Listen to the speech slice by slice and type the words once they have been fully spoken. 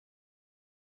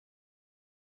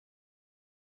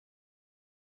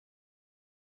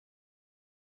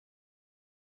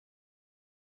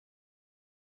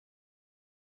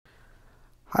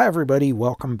Hi everybody,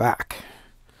 welcome back.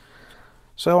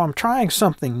 So I'm trying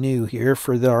something new here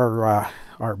for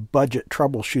our budget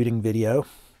troubleshooting video.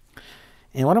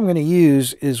 And what I'm going to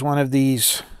use is one of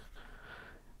these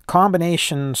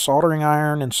combination soldering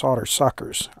iron and solder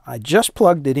suckers. I just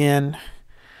plugged it in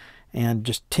and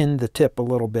just tinned the tip a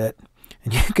little bit.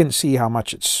 And you can see how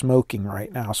much it's smoking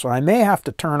right now. So I may have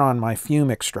to turn on my fume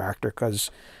extractor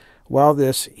because while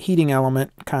this heating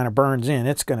element kind of burns in,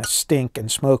 it's going to stink and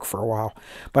smoke for a while.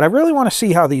 But I really want to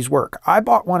see how these work. I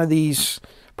bought one of these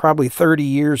probably 30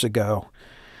 years ago,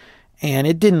 and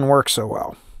it didn't work so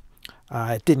well.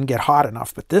 It didn't get hot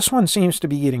enough, but this one seems to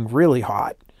be getting really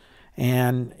hot,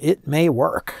 and it may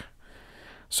work.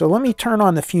 So let me turn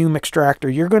on the fume extractor.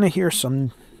 You're going to hear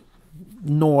some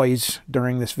noise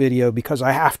during this video because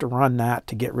I have to run that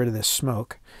to get rid of this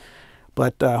smoke.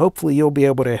 But hopefully you'll be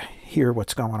able to hear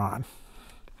what's going on.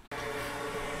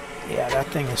 Yeah, that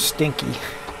thing is stinky.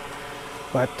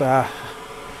 But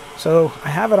so I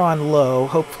have it on low.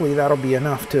 Hopefully that'll be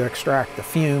enough to extract the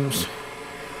fumes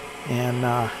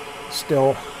and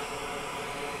still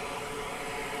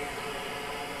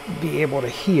be able to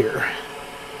hear.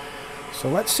 So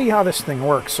let's see how this thing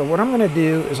works. So what I'm going to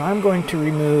do is I'm going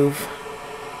to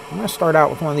start out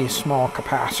with one of these small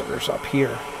capacitors up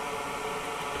here.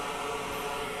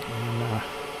 And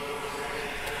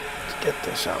let's get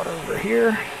this out over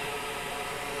here.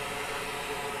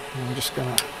 And I'm just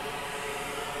going to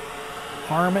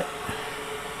arm it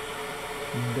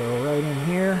and go right in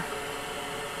here.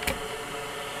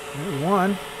 There's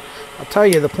one. I'll tell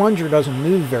you, the plunger doesn't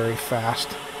move very fast.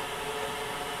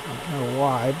 I don't know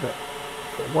why, but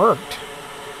it worked.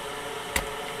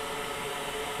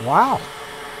 Wow.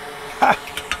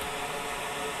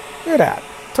 Look at that.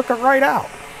 Took it right out.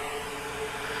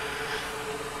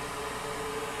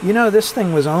 You know, this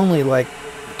thing was only like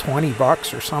 20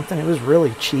 bucks or something. It was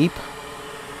really cheap.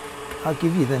 I'll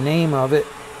give you the name of it.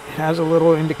 It has a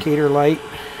little indicator light.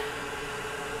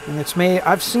 And it's made,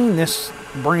 I've seen this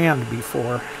brand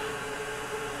before.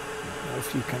 I don't know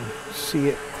if you can see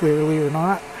it clearly or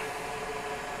not.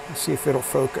 Let's see if it'll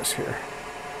focus here.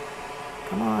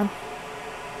 Come on.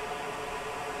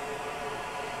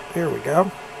 There we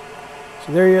go.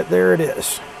 So there it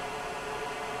is.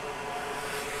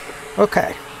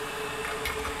 Okay.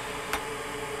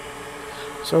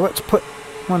 So let's put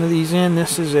one of these in.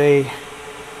 This is a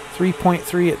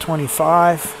 3.3 at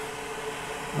 25.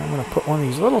 I'm going to put one of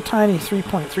these little tiny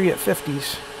 3.3 at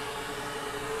 50s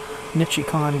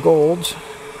Nichicon Golds,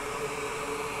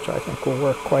 which I think will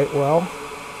work quite well.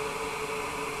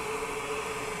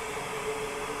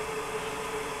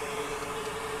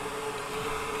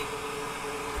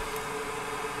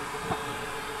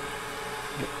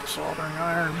 Get the soldering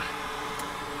iron.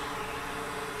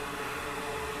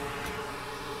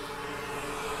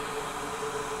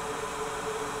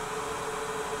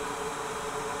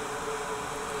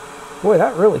 Boy,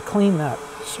 that really cleaned that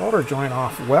solder joint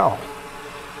off well.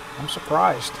 I'm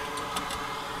surprised.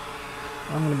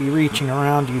 I'm going to be reaching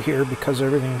around you here because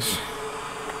everything's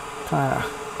kind of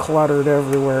cluttered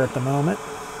everywhere at the moment.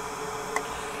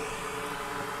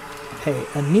 Hey,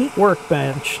 a neat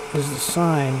workbench is the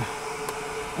sign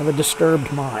of a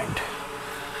disturbed mind.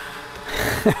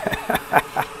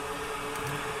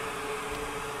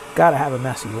 Gotta have a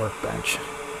messy workbench.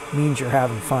 Means you're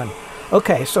having fun.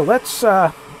 Okay, so let's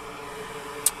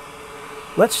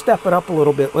step it up a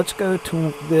little bit. Let's go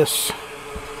to this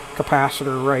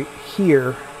capacitor right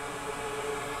here,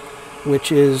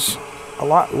 which is a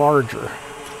lot larger.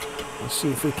 Let's see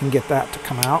if we can get that to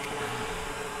come out.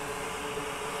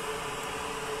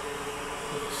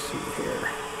 Let's see here.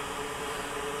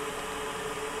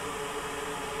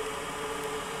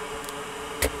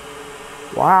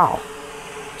 Wow,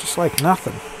 just like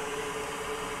nothing.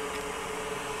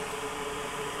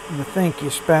 You think you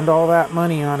spend all that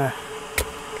money on a...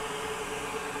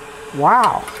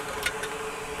 Wow.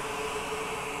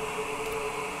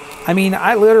 I mean,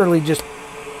 I literally just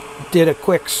did a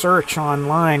quick search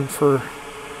online for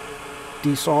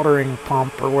desoldering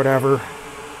pump or whatever,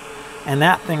 and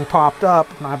that thing popped up,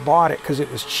 and I bought it because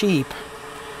it was cheap.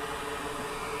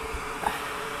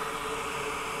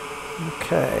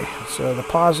 Okay, so the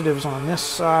positive's on this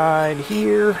side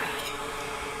here,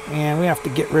 and we have to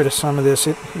get rid of some of this.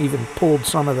 It even pulled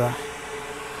some of the...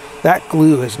 That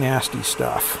glue is nasty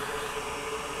stuff.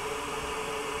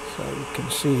 So you can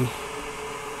see.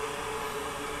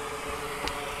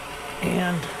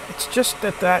 And it's just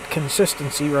at that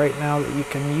consistency right now that you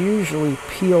can usually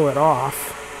peel it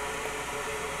off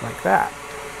like that.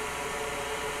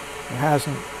 It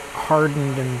hasn't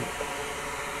hardened and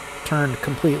turned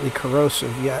completely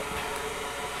corrosive yet.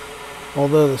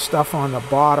 although the stuff on the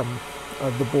bottom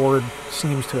of the board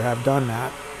seems to have done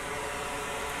that.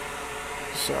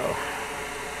 So,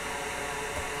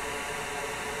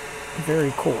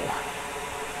 very cool.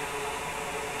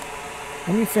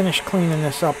 Let me finish cleaning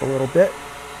this up a little bit,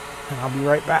 and I'll be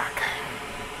right back.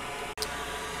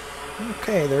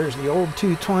 Okay, there's the old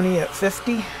 220 at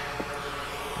 50, and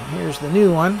here's the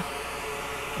new one.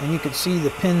 And you can see the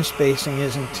pin spacing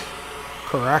isn't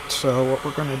correct, so what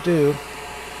we're going to do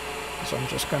is I'm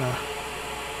just going to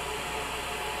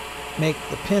make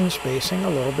the pin spacing a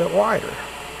little bit wider.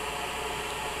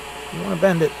 You want to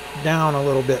bend it down a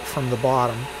little bit from the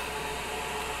bottom,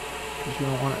 because you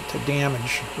don't want it to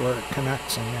damage where it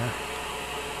connects in there.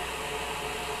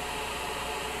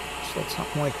 So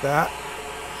something like that.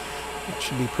 That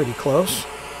should be pretty close.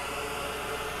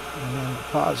 And then the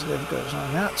positive goes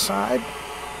on that side.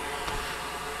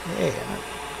 Yeah, and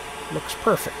it looks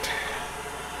perfect.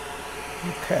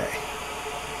 Okay.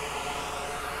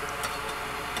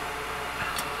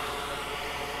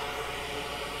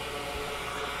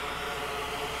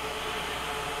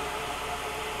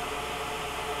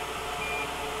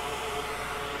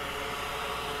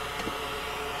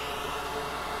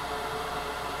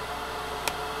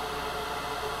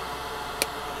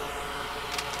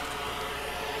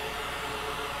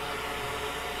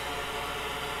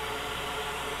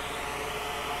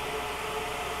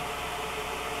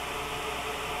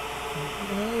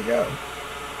 There we go.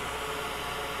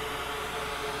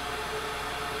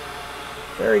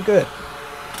 Very good.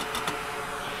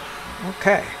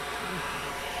 Okay.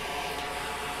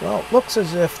 Well, it looks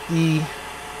as if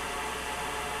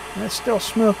it's still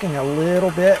smoking a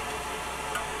little bit.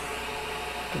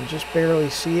 You can just barely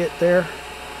see it there.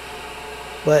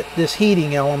 But this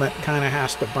heating element kind of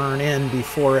has to burn in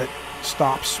before it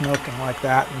stops smoking like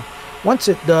that. And once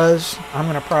it does, I'm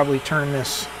going to probably turn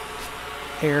this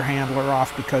air handler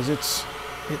off because it's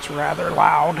rather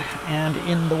loud and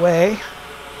in the way.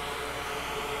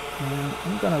 And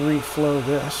I'm going to reflow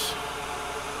this.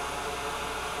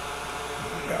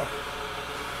 There we go.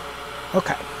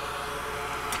 Okay.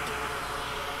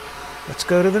 Let's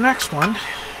go to the next one.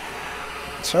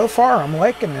 So far, I'm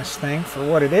liking this thing for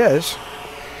what it is.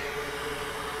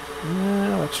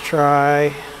 Let's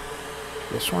try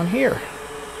this one here.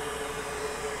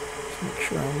 Let's make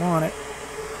sure I'm on it.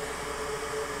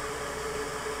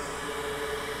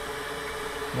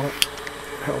 What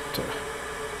helped to...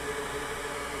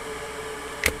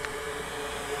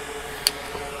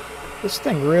 This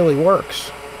thing really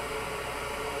works.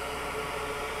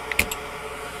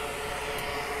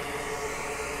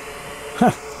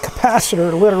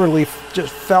 Capacitor literally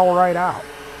just fell right out.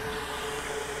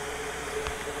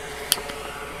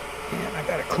 And I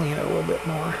gotta clean it a little bit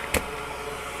more.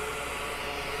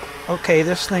 Okay,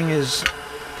 this thing is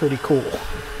pretty cool.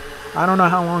 I don't know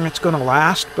how long it's gonna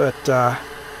last, but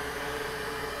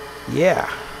yeah.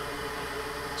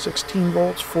 16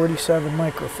 volts, 47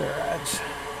 microfarads.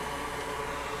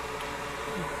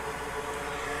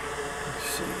 Let's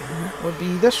see, that would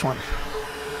be this one.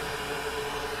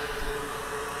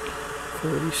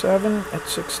 47 at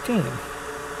 16.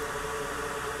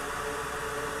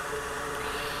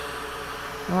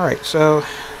 Alright, so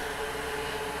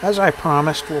as I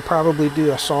promised, we'll probably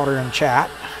do a solder and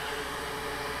chat.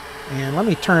 And let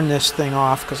me turn this thing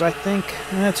off because I think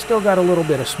it's still got a little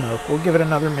bit of smoke. We'll give it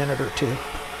another minute or two.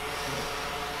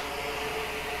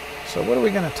 So what are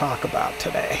we going to talk about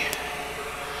today?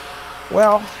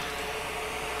 Well,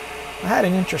 I had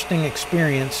an interesting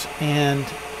experience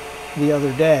the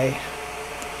other day.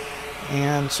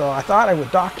 And so I thought I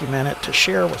would document it to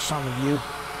share with some of you.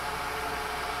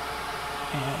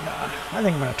 And I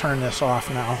think I'm going to turn this off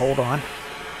now. Hold on.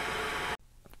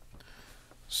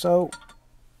 So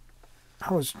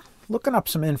I was looking up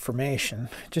some information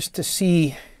just to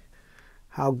see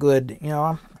how good,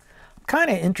 I'm kind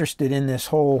of interested in this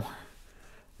whole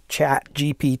chat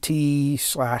GPT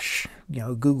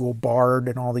 / Google Bard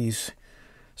and all these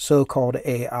so-called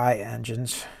AI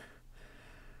engines,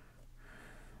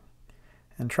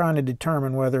 and trying to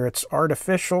determine whether it's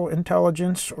artificial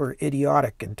intelligence or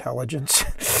idiotic intelligence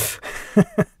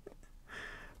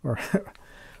or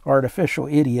artificial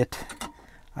idiot.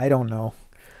 I don't know.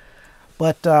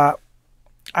 But I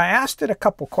asked it a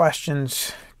couple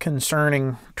questions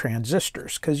concerning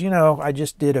transistors because, I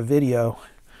just did a video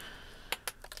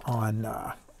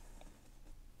on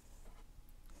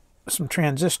some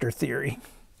transistor theory.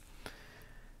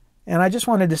 And I just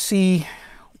wanted to see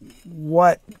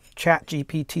what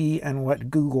ChatGPT and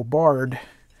what Google Bard,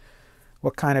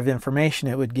 what kind of information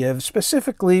it would give,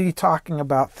 specifically talking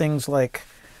about things like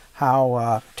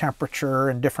how temperature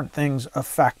and different things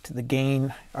affect the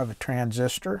gain of a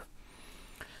transistor.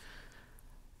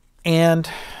 And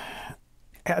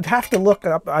I'd have to look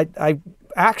up, I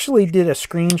actually did a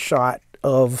screenshot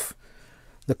of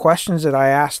the questions that I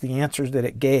asked, the answers that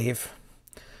it gave.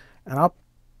 And I'll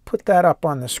put that up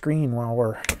on the screen while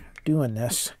we're doing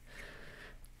this.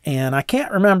 And I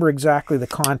can't remember exactly the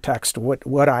context of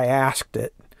what I asked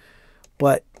it,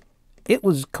 but it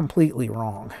was completely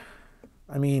wrong.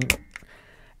 I mean,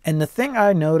 and the thing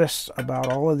I notice about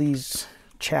all of these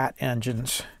chat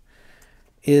engines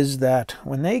is that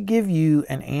when they give you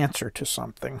an answer to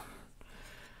something,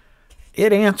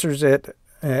 it answers it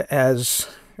as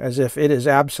if it is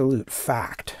absolute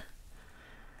fact,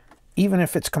 even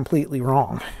if it's completely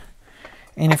wrong.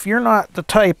 And if you're not the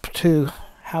type to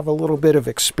have a little bit of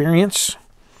experience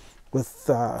with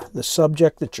the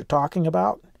subject that you're talking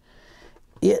about,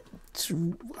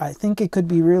 I think it could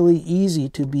be really easy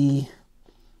to be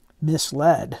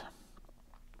misled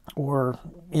or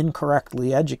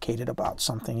incorrectly educated about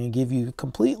something and give you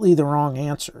completely the wrong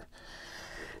answer.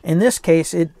 In this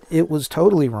case, it was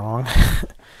totally wrong.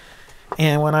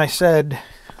 And when I said,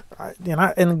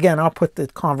 and again, I'll put the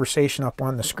conversation up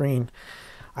on the screen.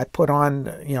 I put on,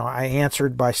 I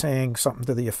answered by saying something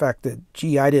to the effect that,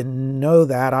 gee, I didn't know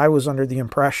that. I was under the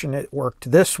impression it worked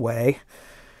this way.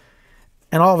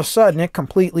 And all of a sudden, it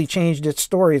completely changed its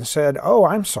story and said, oh,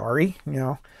 I'm sorry,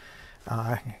 you're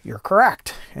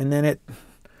correct. And then it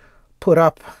put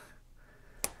up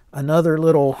another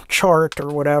little chart or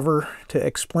whatever to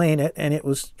explain it, and it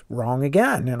was wrong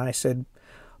again. And I said,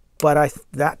 but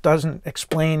that doesn't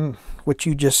explain what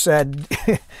you just said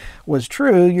was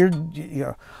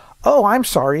true. Oh, I'm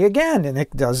sorry again. And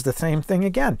it does the same thing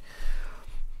again.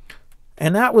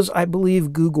 And that was, I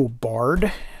believe, Google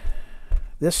Bard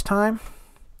this time.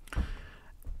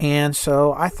 And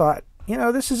so I thought,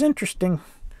 this is interesting.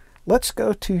 Let's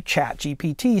go to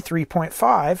ChatGPT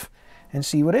 3.5 and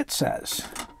see what it says.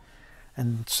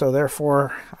 And so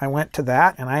therefore I went to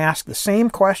that and I asked the same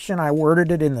question. I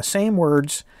worded it in the same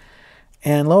words.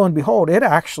 And lo and behold, it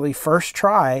actually, first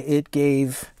try, it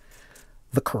gave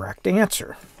the correct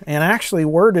answer. And actually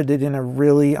worded it in a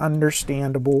really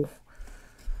understandable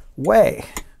way.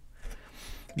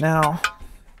 Now,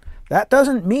 that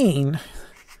doesn't mean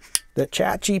that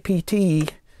ChatGPT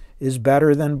is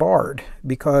better than Bard,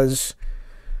 because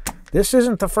this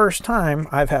isn't the first time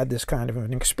I've had this kind of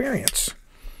an experience.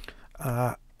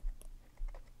 As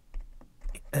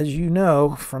you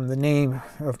know from the name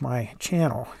of my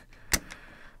channel,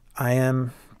 I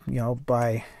am,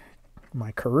 by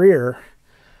my career,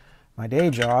 my day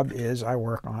job is I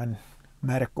work on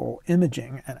medical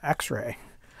imaging and x-ray.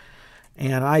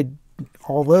 And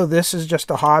although this is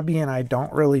just a hobby and I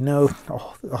don't really know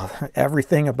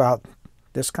everything about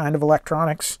this kind of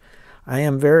electronics, I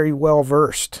am very well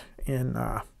versed in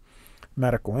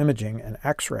medical imaging and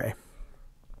x-ray.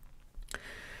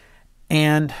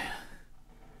 And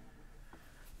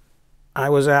I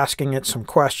was asking it some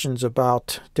questions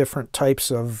about different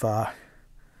types of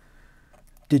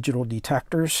digital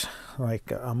detectors,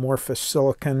 like amorphous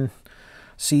silicon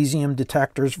cesium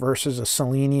detectors versus a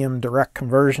selenium direct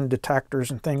conversion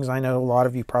detectors and things. I know a lot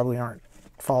of you probably aren't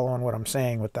following what I'm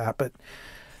saying with that, but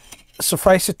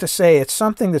suffice it to say, it's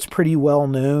something that's pretty well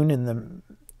known in the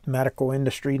medical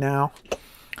industry now.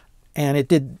 And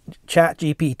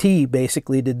ChatGPT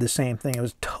basically did the same thing. It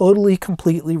was totally,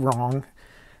 completely wrong,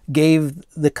 gave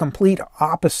the complete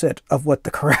opposite of what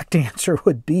the correct answer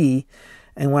would be.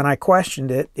 And when I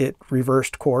questioned it, it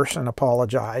reversed course and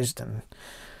apologized and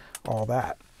all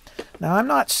that. Now, I'm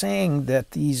not saying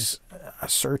that these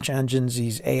search engines,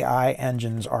 these AI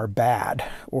engines, are bad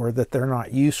or that they're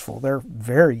not useful. They're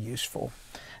very useful.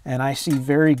 And I see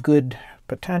very good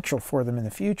potential for them in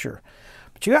the future.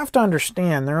 But you have to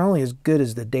understand, they're only as good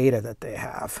as the data that they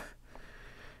have.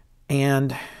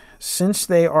 And since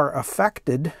they are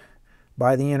affected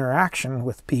by the interaction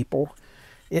with people,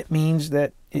 it means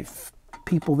that if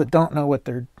people that don't know what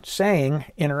they're saying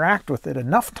interact with it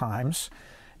enough times,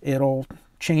 it'll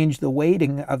change the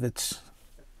weighting of its,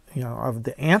 of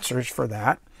the answers for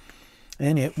that,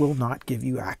 and it will not give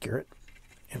you accurate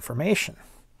information.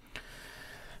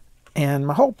 And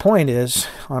my whole point is,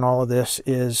 on all of this,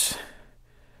 is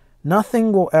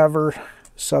nothing will ever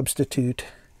substitute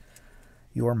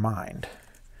your mind.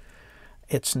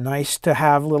 It's nice to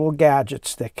have little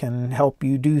gadgets that can help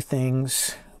you do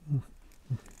things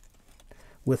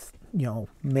with,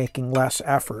 making less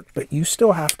effort, but you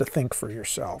still have to think for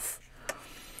yourself.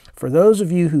 For those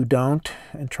of you who don't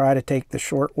and try to take the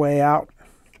short way out,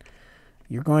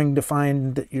 you're going to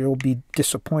find that you'll be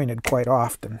disappointed quite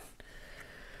often.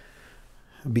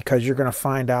 because you're going to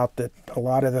find out that a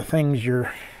lot of the things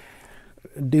you're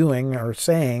doing or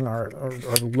saying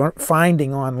or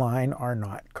finding online are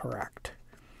not correct.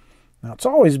 Now, it's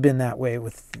always been that way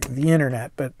with the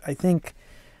internet, but I think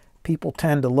people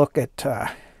tend to look at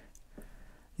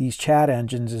these chat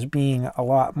engines as being a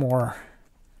lot more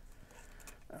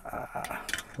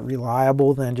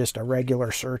reliable than just a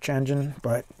regular search engine,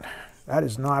 but that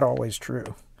is not always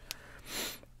true.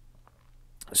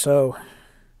 So,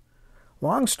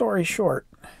 long story short,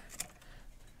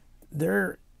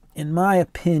 in my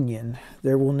opinion,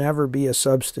 there will never be a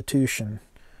substitution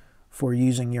for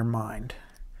using your mind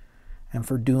and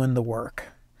for doing the work.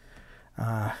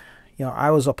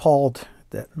 I was appalled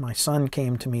that my son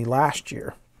came to me last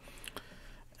year.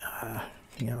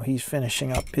 He's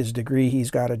finishing up his degree.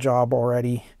 He's got a job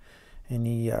already in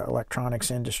the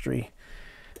electronics industry.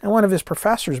 And one of his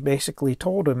professors basically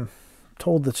told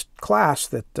this class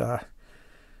that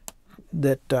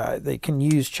they can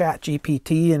use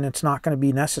ChatGPT and it's not going to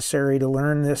be necessary to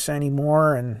learn this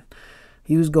anymore. And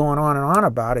he was going on and on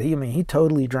about it. He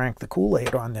totally drank the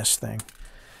Kool-Aid on this thing.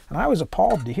 And I was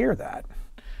appalled to hear that.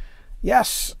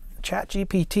 Yes,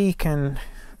 ChatGPT can,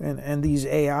 and these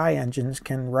AI engines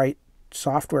can write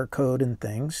software code and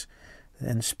things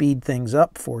and speed things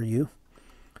up for you.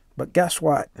 But guess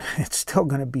what? It's still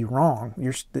going to be wrong.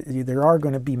 There are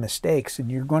going to be mistakes,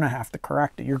 and you're going to have to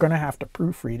correct it. You're going to have to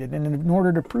proofread it. And in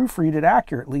order to proofread it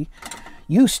accurately,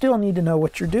 you still need to know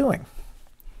what you're doing.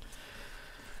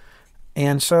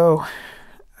 And so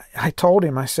I told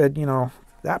him, I said,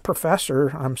 that professor,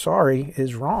 I'm sorry,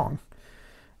 is wrong.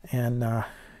 And,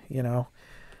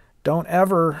 don't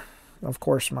ever, of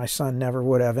course, my son never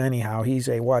would have anyhow. He's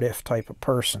a what-if type of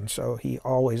person, so he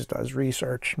always does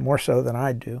research, more so than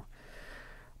I do.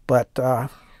 But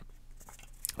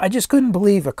I just couldn't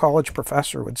believe a college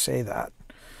professor would say that.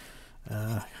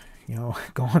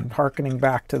 Harkening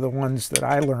back to the ones that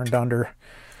I learned under,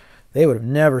 they would have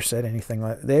never said anything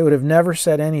like, they would have never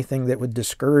said anything that would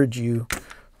discourage you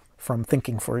from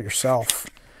thinking for yourself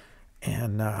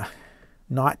and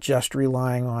not just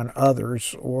relying on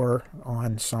others or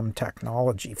on some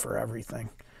technology for everything.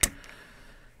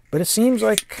 But it seems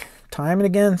like time and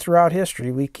again throughout history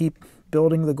we keep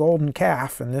building the golden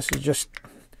calf, and this is just,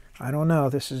 I don't know,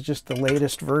 this is just the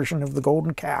latest version of the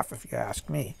golden calf, if you ask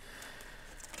me.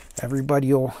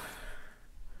 Everybody will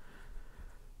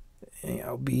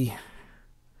be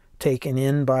taken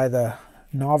in by the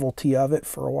novelty of it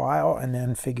for a while and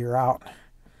then figure out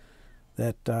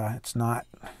that it's not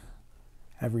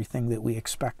everything that we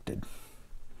expected.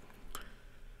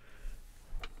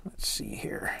 Let's see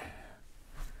here.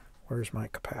 Where's my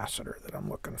capacitor that I'm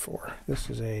looking for? This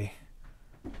is a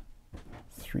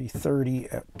 330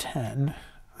 at 10.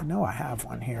 I know I have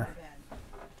one here.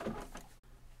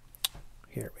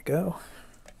 Here we go.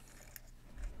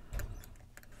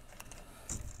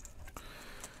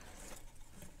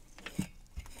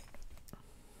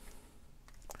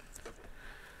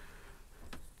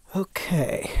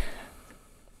 Okay.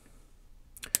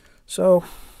 So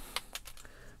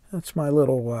that's my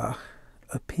little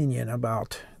opinion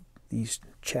about these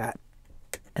chat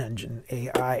engine,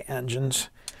 AI engines.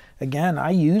 Again,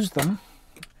 I use them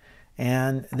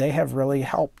and they have really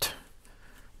helped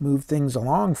move things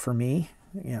along for me,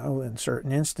 in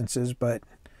certain instances, but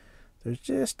there's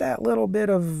just that little bit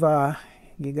of,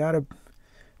 you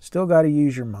still got to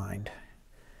use your mind.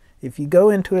 If you go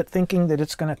into it thinking that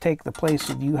it's going to take the place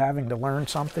of you having to learn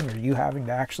something or you having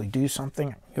to actually do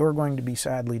something, you're going to be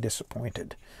sadly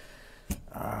disappointed.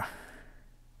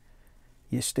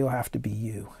 You still have to be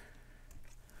you.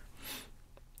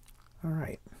 All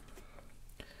right.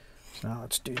 So now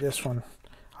let's do this one.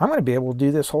 I'm going to be able to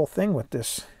do this whole thing with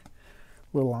this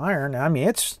little iron. I mean,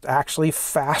 it's actually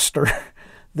faster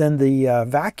than the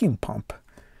vacuum pump.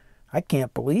 I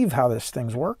can't believe how this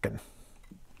thing's working.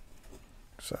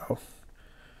 So,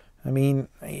 I mean,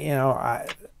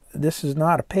 this is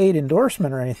not a paid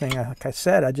endorsement or anything. Like I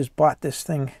said, I just bought this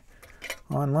thing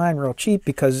online real cheap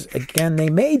because, again, they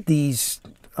made these,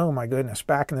 oh my goodness,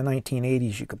 back in the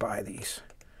 1980s you could buy these.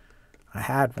 I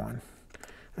had one.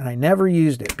 And I never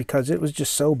used it because it was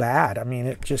just so bad. I mean,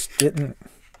 it just didn't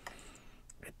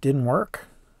work.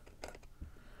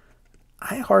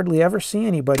 I hardly ever see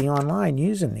anybody online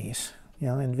using these,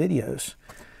 in videos.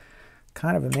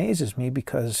 Kind of amazes me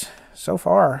because so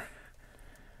far,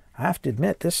 I have to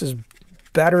admit, this is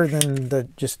better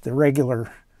than just the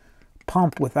regular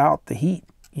pump without the heat,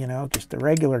 just the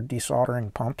regular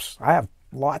desoldering pumps. I have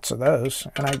lots of those,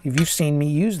 and you've seen me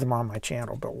use them on my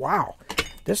channel, but wow,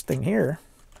 this thing here,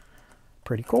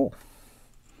 pretty cool.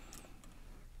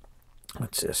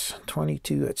 What's this?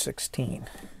 22 at 16.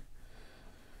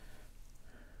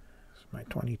 My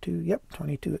 22, yep,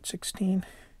 22 at 16.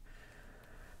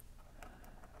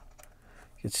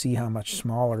 You can see how much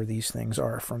smaller these things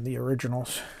are from the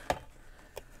originals.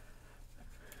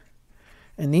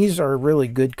 And these are really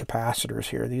good capacitors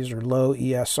here. These are low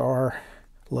ESR,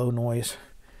 low noise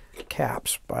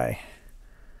caps by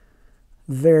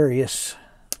various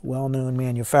well-known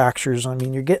manufacturers. I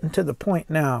mean, you're getting to the point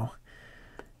now.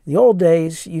 The old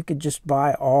days, you could just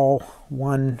buy all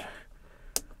one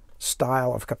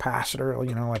style of capacitor,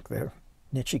 you know, like the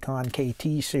Nichicon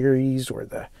KT series or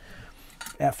the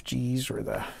FGs or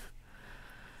the,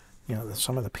 you know,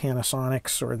 some of the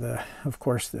Panasonics or the, of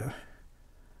course, the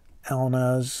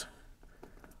Elnas.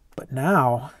 But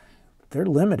now they're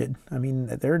limited. I mean,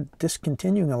 they're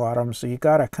discontinuing a lot of them, so you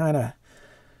got to kind of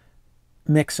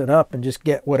mix it up and just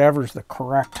get whatever's the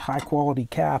correct high quality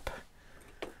cap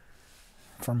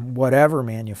from whatever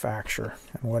manufacturer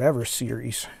and whatever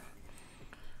series.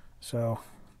 So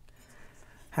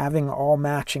having all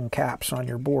matching caps on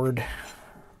your board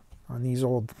on these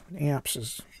old amps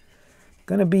is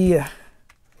going to be a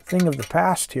thing of the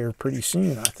past here pretty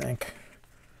soon, I think.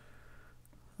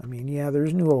 I mean, yeah,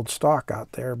 there's new old stock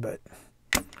out there, but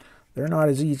they're not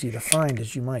as easy to find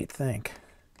as you might think.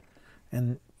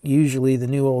 And usually the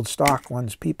new old stock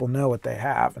ones, people know what they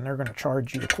have, and they're going to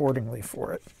charge you accordingly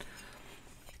for it.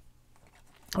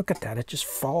 Look at that, it just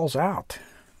falls out.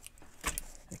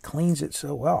 It cleans it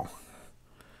so well.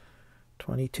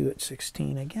 22 at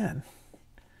 16 again.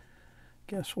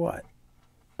 Guess what?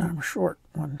 I'm short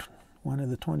one of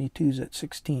the 22s at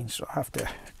 16, so I'll have to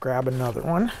grab another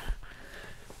one,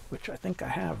 which I think I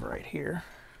have right here.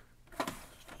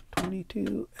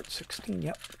 22 at 16,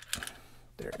 yep.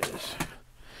 There it is.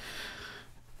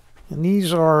 And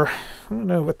these are, I don't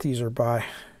know what these are by.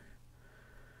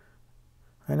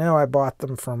 I know I bought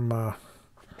them from, I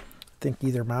think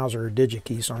either Mauser or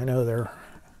DigiKey, so I know they're,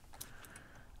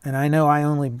 and I know I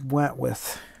only went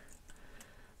with,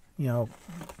 you know,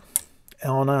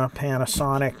 Elna,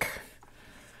 Panasonic,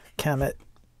 Kemet,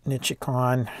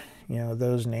 Nichicon, you know,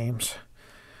 those names.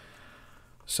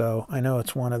 So I know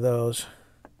it's one of those.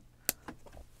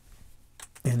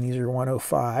 And these are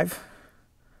 105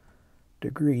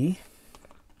 degree.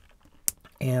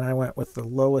 And I went with the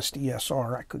lowest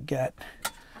ESR I could get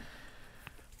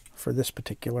for this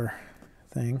particular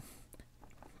thing.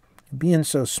 Being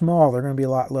so small, they're going to be a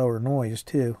lot lower noise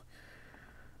too.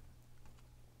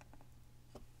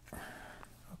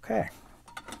 Okay.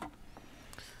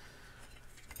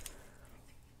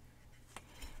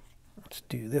 Let's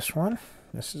do this one.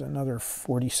 This is another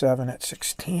 47 at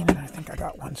 16. I think I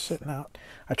got one sitting out.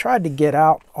 I tried to get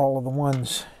out all of the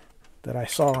ones that I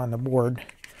saw on the board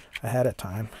ahead of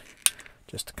time,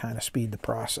 just to kind of speed the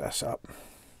process up.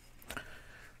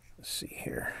 Let's see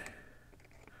here.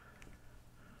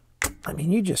 I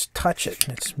mean, you just touch it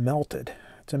and it's melted.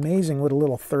 It's amazing what a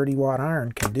little 30-watt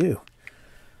iron can do.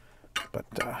 But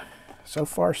so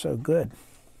far, so good.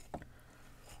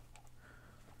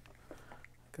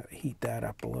 Got to heat that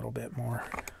up a little bit more.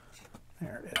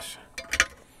 There it is.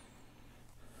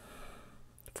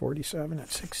 47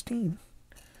 at 16.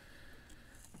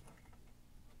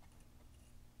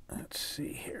 Let's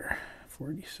see here.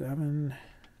 47.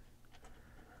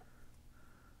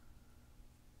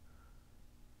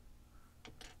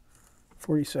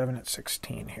 At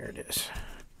 16. Here it is.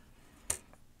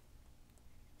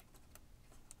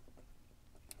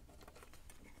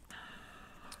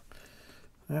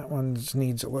 That one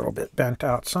needs a little bit bent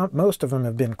out. Most of them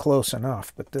have been close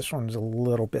enough, but this one's a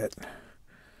little bit.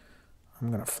 I'm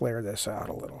going to flare this out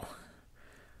a little.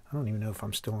 I don't even know if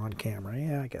I'm still on camera.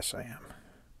 Yeah, I guess I am.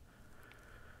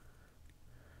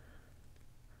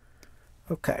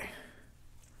 Okay.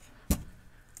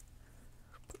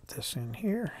 Put this in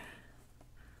here.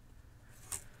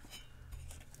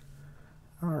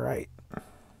 All right.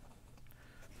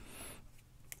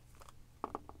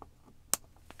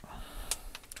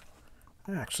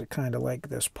 I actually kind of like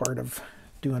this part of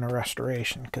doing a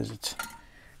restoration because it's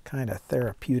kind of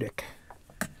therapeutic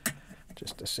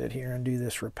just to sit here and do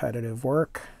this repetitive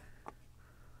work.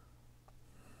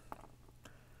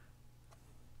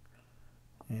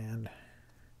 And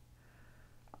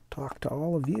talk to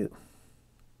all of you.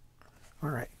 All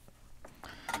right.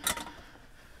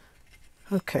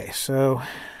 Okay, so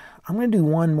I'm going to do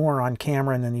one more on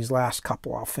camera, and then these last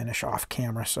couple I'll finish off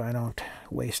camera so I don't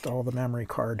waste all the memory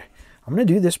card. I'm going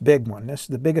to do this big one. This is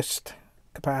the biggest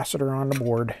capacitor on the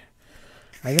board.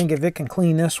 I think if it can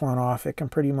clean this one off, it can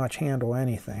pretty much handle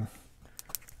anything.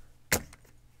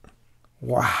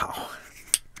 Wow.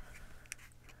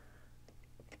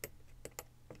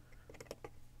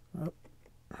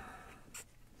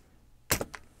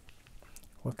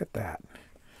 Look at that.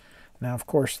 Now, of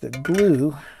course, the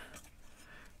glue,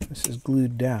 this is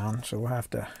glued down, so we'll have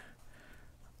to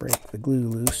break the glue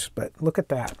loose, but look at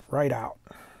that, right out.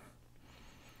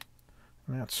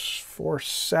 And that's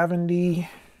 470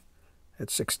 at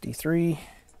 63,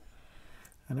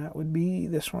 and that would be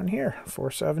this one here,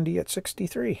 470 at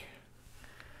 63.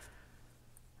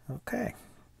 Okay,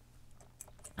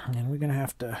 and we're going to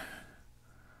have to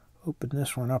open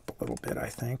this one up a little bit, I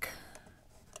think.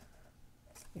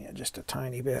 Yeah, just a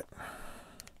tiny bit.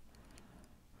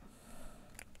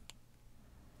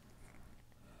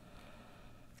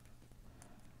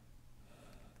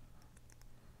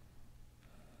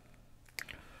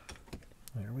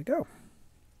 There we go.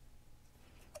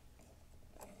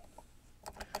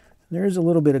 There's a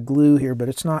little bit of glue here, but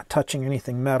it's not touching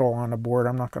anything metal on the board.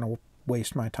 I'm not going to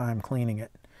waste my time cleaning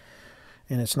it.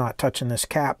 And it's not touching this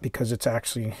cap because it's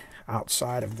actually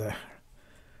outside of the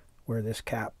where this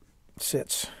cap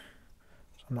sits.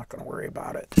 So I'm not going to worry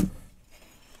about it.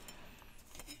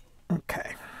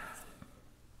 Okay.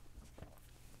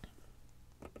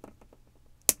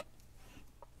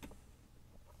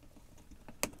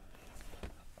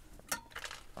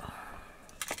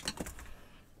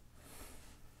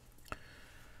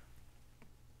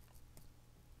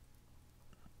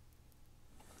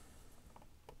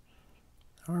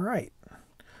 All right,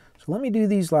 so let me do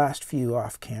these last few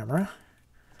off camera,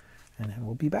 and then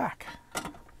we'll be back.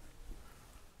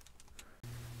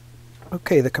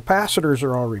 Okay, the capacitors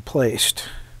are all replaced.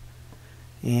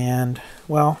 And,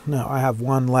 well, no, I have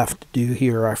one left to do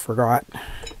here, I forgot.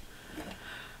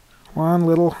 One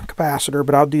little capacitor,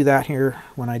 but I'll do that here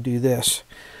when I do this.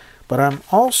 But I'm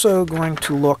also going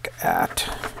to look at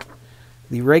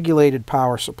the regulated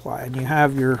power supply. And you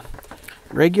have your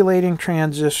regulating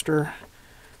transistor,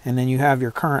 and then you have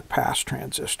your current pass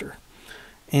transistor.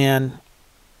 And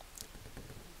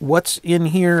what's in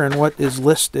here and what is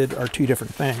listed are two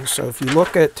different things. So if you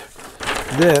look at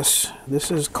this,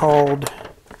 this is called,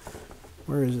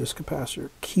 where is this capacitor?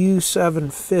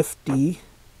 Q750.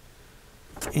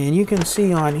 And you can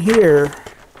see on here,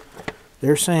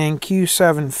 they're saying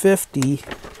Q750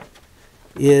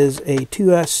 is a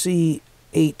 2SC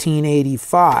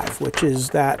 1885, which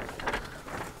is that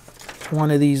one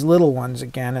of these little ones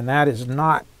again, and that is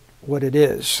not what it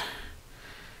is.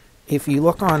 If you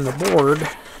look on the board,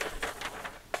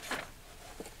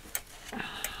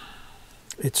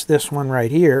 it's this one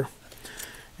right here,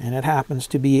 and it happens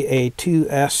to be a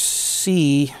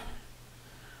 2SC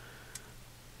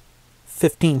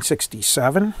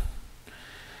 1567,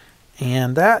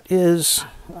 and that is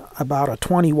about a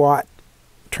 20 watt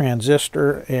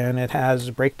transistor, and it has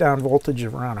a breakdown voltage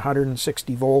of around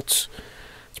 160 volts.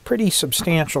 It's a pretty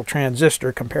substantial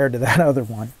transistor compared to that other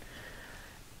one.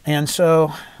 And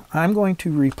so I'm going to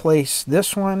replace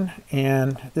this one,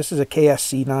 and this is a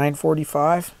KSC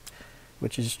 945,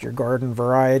 which is your garden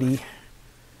variety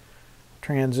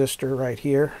transistor right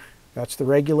here. That's the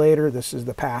regulator. This is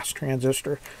the pass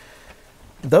transistor.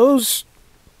 Those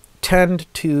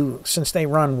tend to, since they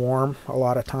run warm a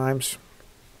lot of times,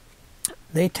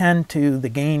 they tend to, the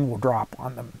gain will drop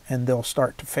on them and they'll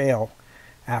start to fail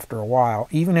after a while.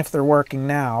 Even if they're working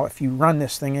now, if you run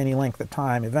this thing any length of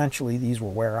time, eventually these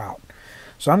will wear out.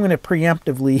 So I'm going to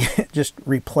preemptively just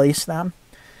replace them.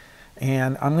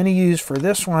 And I'm going to use, for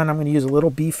this one, I'm going to use a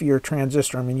little beefier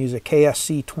transistor. I'm going to use a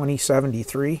KSC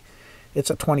 2073.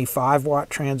 It's a 25 watt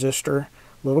transistor,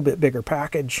 a little bit bigger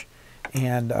package,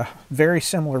 and very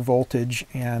similar voltage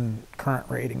and current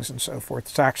ratings and so forth.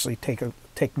 It's actually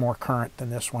take more current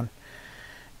than this one.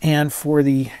 And for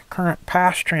the current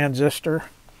pass transistor,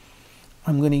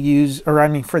 I'm going to use, or I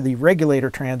mean for the regulator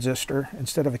transistor,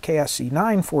 instead of a KSC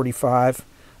 945,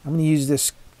 I'm going to use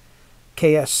this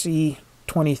KSC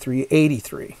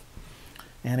 2383.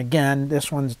 And again,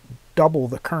 this one's double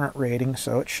the current rating,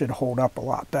 so it should hold up a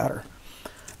lot better.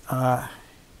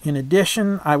 In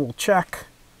addition, I will check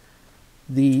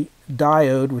the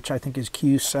diode, which I think is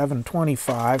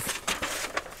Q725,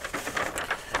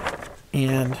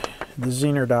 and the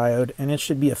Zener diode, and it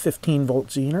should be a 15 volt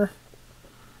Zener,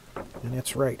 and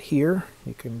it's right here.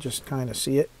 You can just kind of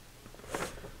see it.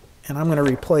 And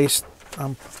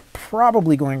I'm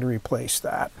probably going to replace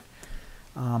that,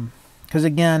 because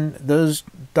again, those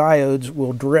diodes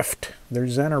will drift. Their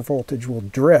Zener voltage will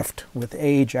drift with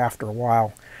age after a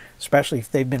while, especially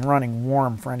if they've been running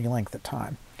warm for any length of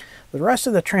time. The rest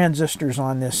of the transistors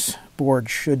on this board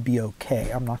should be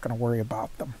okay. I'm not going to worry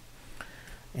about them.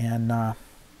 And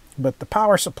but the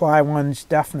power supply ones,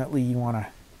 definitely you want to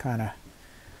kind of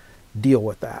deal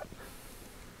with that.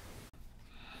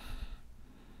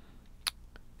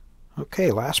 Okay,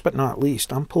 last but not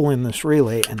least, I'm pulling this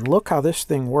relay, and look how this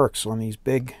thing works on these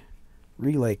big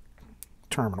relay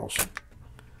terminals.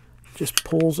 Just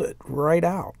pulls it right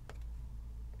out.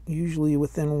 Usually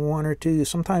within 1 or 2.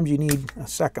 Sometimes you need a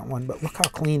second one, but look how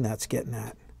clean that's getting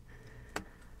at.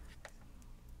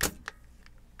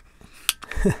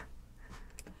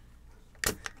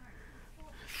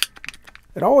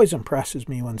 It always impresses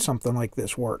me when something like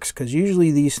this works, because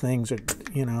usually these things are,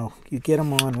 you know, you get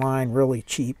them online really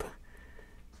cheap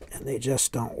and they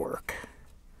just don't work.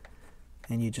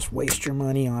 And you just waste your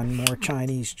money on more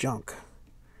Chinese junk.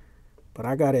 But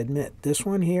I gotta admit, this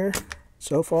one here,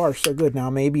 so far so good. Now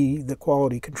maybe the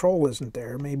quality control isn't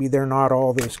there. Maybe they're not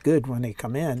all this good when they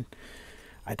come in.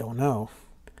 I don't know.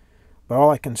 But all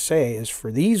I can say is for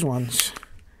these ones,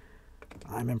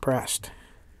 I'm impressed.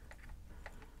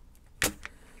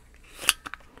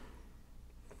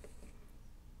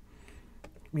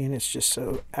 I mean, it's just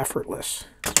so effortless.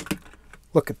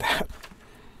 Look at that.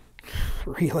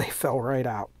 Relay fell right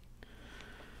out.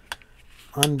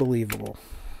 Unbelievable.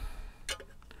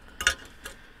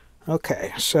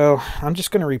 Okay, so I'm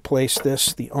just going to replace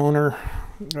this. The owner,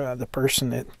 the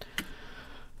person that,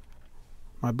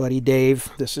 my buddy Dave,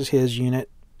 this is his unit.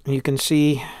 You can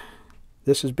see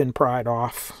this has been pried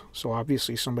off, so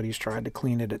obviously somebody's tried to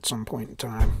clean it at some point in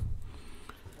time.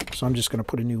 So I'm just going to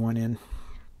put a new one in.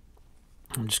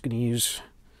 I'm just going to use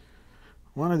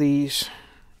one of these.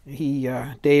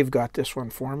 Dave got this one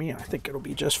for me. I think it'll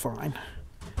be just fine.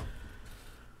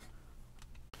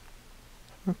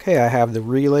 Okay, I have the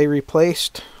relay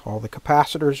replaced. All the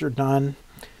capacitors are done.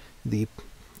 The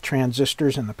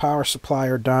transistors and the power supply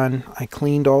are done. I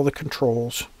cleaned all the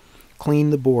controls,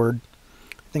 cleaned the board.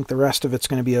 I think the rest of it's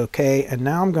going to be okay. And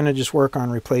now I'm going to just work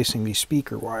on replacing these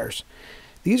speaker wires.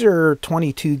 These are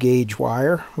 22 gauge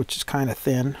wire, which is kind of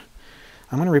thin.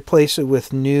 I'm going to replace it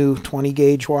with new 20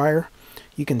 gauge wire.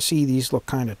 You can see these look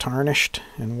kind of tarnished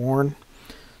and worn.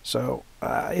 So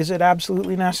is it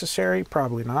absolutely necessary?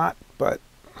 Probably not, but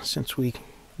since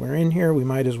we're in here, we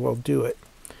might as well do it.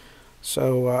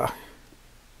 So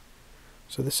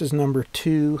so this is number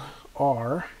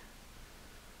 2R.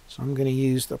 So I'm going to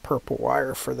use the purple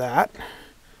wire for that.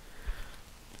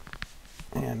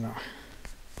 And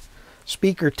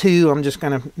speaker 2, I'm just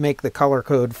going to make the color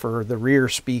code for the rear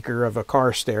speaker of a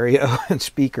car stereo. And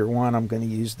speaker 1, I'm going to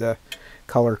use the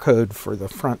color code for the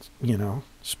front, you know,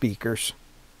 speakers.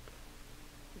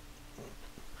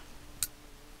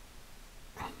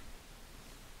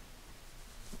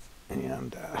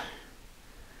 And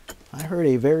I heard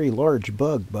a very large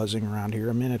bug buzzing around here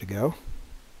a minute ago.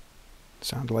 It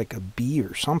sounded like a bee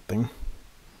or something.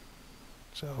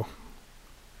 So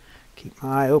keep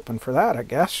my eye open for that, I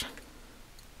guess.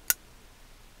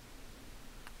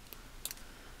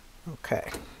 Okay,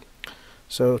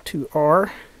 so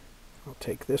 2R, I'll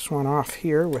take this one off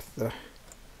here with the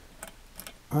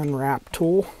unwrap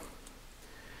tool.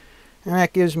 And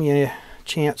that gives me a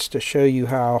chance to show you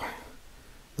how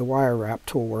the wire wrap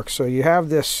tool works. So you have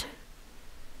this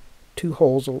 2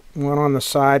 holes, one on the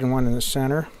side and one in the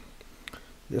center.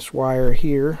 This wire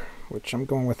here, which I'm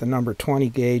going with the number 20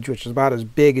 gauge, which is about as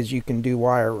big as you can do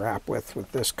wire wrap with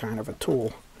this kind of a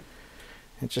tool.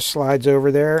 It just slides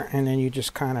over there, and then you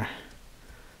just kind of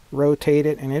rotate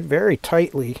it, and it very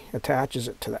tightly attaches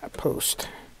it to that post.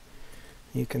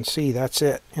 You can see that's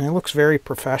it, and it looks very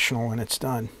professional when it's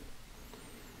done.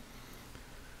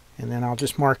 And then I'll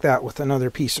just mark that with another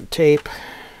piece of tape.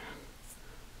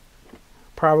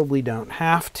 Probably don't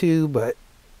have to, but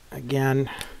again,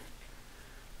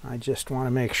 I just want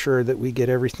to make sure that we get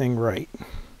everything right.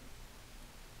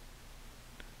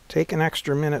 Take an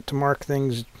extra minute to mark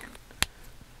things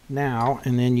now,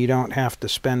 and then you don't have to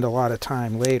spend a lot of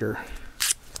time later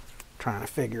trying to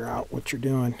figure out what you're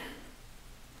doing,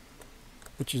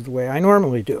 which is the way I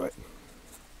normally do it.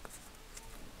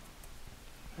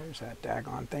 There's that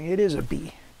daggone thing. It is a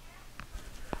bee.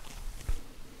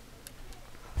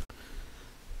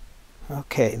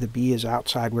 Okay, the bee is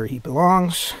outside where he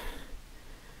belongs.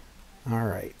 All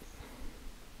right.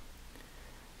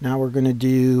 Now we're going to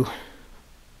do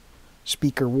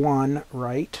speaker 1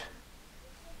 right,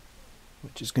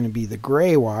 which is going to be the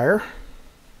gray wire.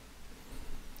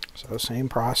 So same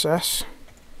process.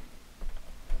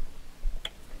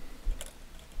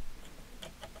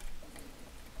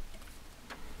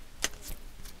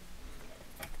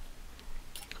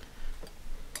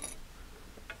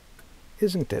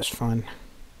 Isn't this fun?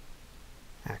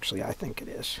 Actually, I think it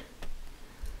is.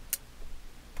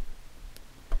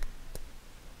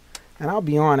 And I'll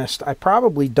be honest, I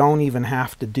probably don't even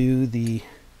have to do the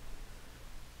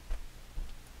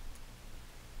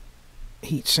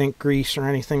heat sink grease or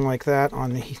anything like that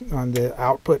on the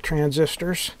output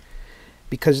transistors,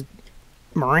 because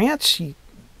Marantz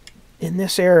in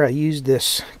this era used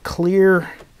this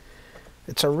clear,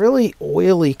 it's a really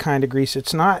oily kind of grease.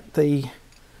 It's not the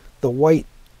white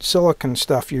silicone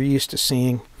stuff you're used to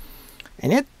seeing,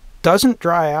 and it doesn't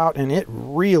dry out, and it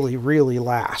really, really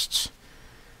lasts.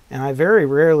 And I very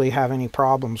rarely have any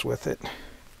problems with it.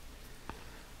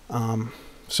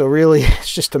 So really,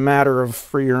 it's just a matter of,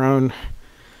 for your own,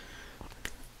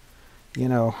 you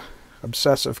know,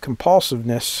 obsessive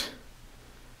compulsiveness,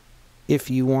 if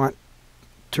you want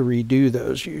to redo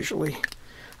those. Usually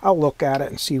I'll look at it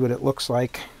and see what it looks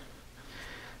like.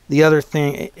 The other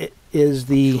thing is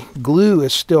the glue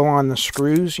is still on the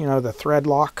screws, you know, the thread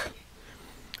lock.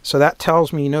 So that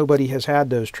tells me nobody has had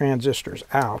those transistors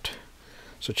out.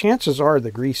 So chances are the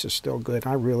grease is still good.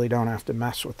 I really don't have to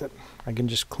mess with it. I can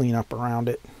just clean up around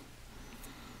it.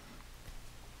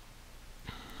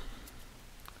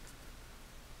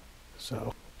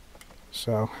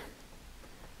 So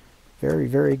very,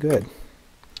 very good.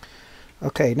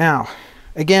 Okay, now,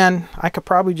 again, I could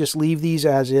probably just leave these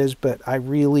as is, but I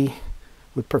really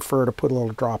would prefer to put a little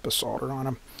drop of solder on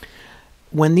them.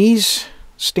 When these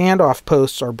standoff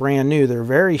posts are brand new, they're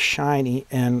very shiny,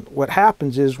 and what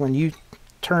happens is when you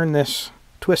turn this,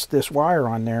 twist this wire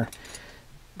on there,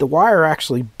 the wire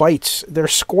actually bites. They're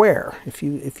square. If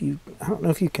you I don't know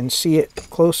if you can see it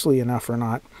closely enough or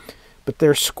not, but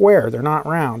they're square, they're not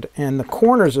round, and the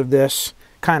corners of this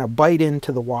kind of bite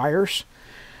into the wires,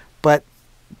 but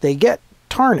they get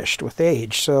tarnished with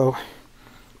age. So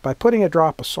by putting a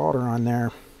drop of solder on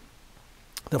there,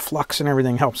 the flux and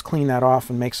everything helps clean that off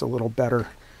and makes a little better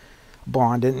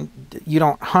bond. And you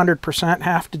don't 100%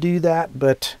 have to do that,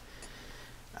 but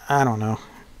I don't know.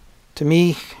 To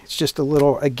me, it's just a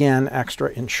little, again,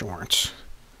 extra insurance.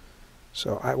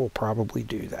 So I will probably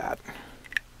do that.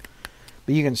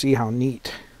 But you can see how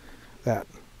neat that.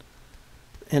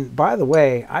 And by the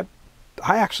way, I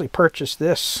actually purchased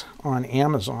this on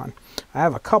Amazon. I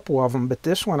have a couple of them, but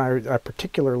this one I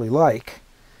particularly like.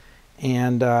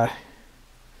 And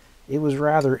it was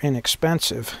rather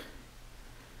inexpensive.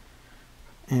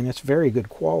 And it's very good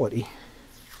quality.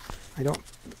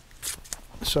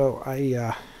 So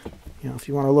you know, if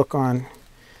you want to look on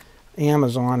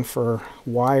Amazon for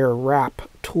wire wrap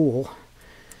tool,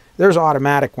 there's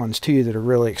automatic ones too that are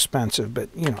really expensive, but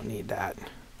you don't need that.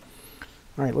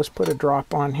 All right, let's put a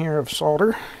drop on here of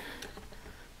solder,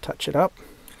 touch it up,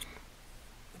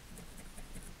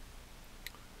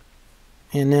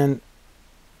 and then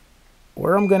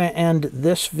where I'm going to end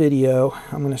this video,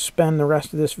 I'm going to spend the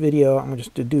rest of this video, I'm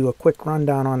just to do a quick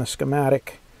rundown on the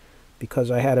schematic, because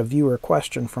I had a viewer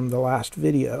question from the last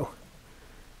video.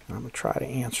 And I'm going to try to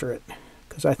answer it,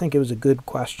 because I think it was a good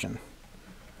question.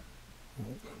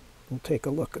 We'll take a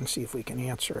look and see if we can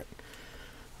answer it.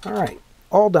 All right,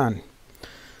 all done.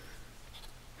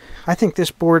 I think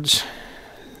this board's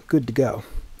good to go.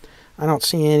 I don't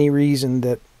see any reason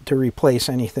to replace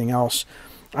anything else.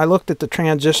 I looked at the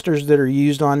transistors that are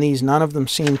used on these. None of them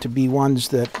seem to be ones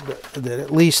that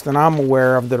at least that I'm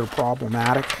aware of, that are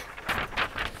problematic.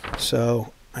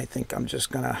 So I think I'm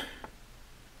just gonna,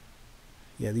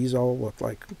 yeah, these all look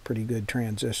like pretty good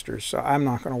transistors, so I'm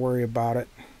not going to worry about it.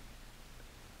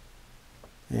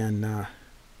 And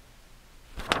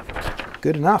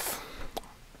good enough.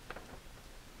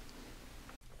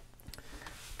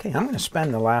 Okay, I'm going to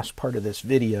spend the last part of this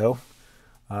video,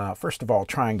 first of all,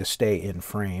 trying to stay in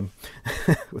frame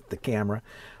with the camera,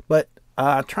 but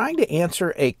trying to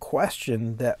answer a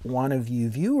question that one of you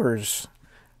viewers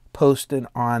posted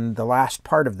on the last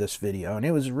part of this video. And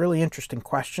it was a really interesting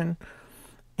question,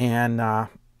 and I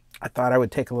thought I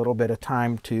would take a little bit of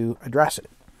time to address it.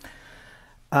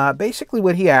 Basically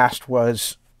what he asked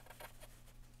was,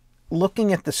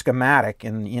 looking at the schematic,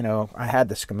 and you know, I had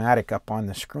the schematic up on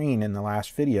the screen in the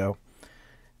last video,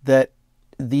 that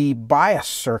the bias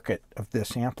circuit of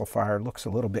this amplifier looks a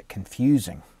little bit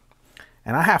confusing.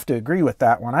 And I have to agree with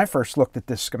that. When I first looked at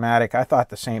this schematic, I thought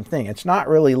the same thing. It's not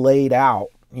really laid out,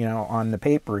 you know, on the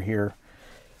paper here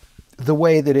the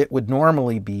way that it would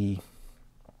normally be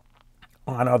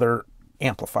on other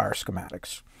amplifier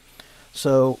schematics.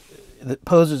 So that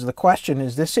poses the question,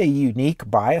 is this a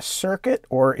unique bias circuit,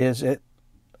 or is it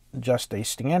just a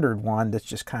standard one that's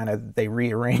just kind of, they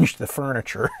rearranged the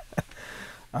furniture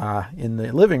in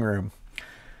the living room?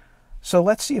 So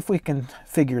let's see if we can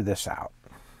figure this out.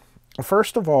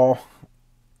 First of all,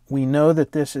 we know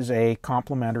that this is a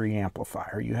complementary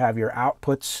amplifier. You have your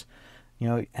outputs, you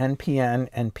know, NPN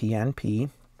and PNP,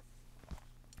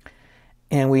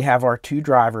 and we have our two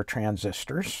driver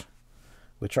transistors,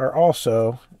 which are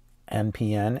also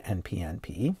NPN and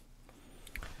PNP.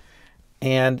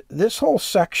 And this whole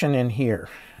section in here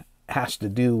has to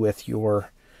do with your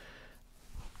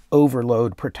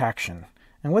overload protection.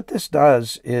 And what this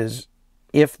does is,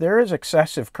 if there is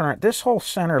excessive current, this whole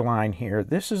center line here,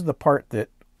 this is the part that,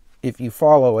 if you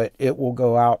follow it, it will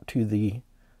go out to the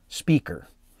speaker.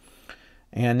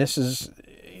 And this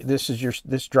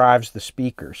drives the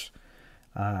speakers.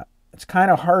 It's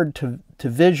kind of hard to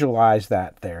visualize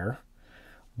that there,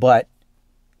 but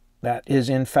that is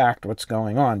in fact what's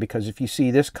going on, because if you see,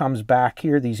 this comes back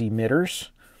here, these emitters,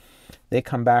 they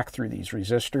come back through these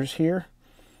resistors here,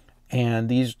 and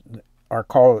these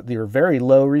they're very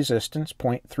low resistance,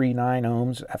 0.39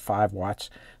 ohms at 5 watts.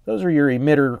 Those are your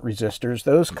emitter resistors.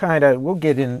 Those we'll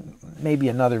get in maybe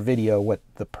another video what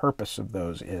the purpose of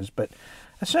those is, but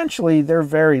essentially they're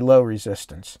very low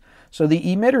resistance. So the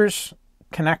emitters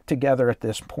connect together at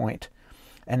this point,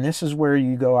 and this is where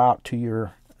you go out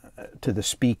to the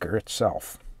speaker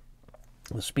itself,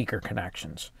 the speaker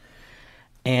connections.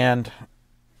 And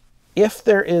if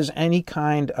there is any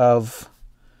kind of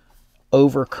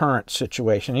overcurrent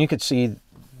situation, you could see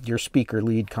your speaker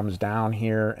lead comes down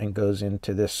here and goes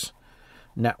into this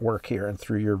network here and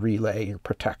through your relay, your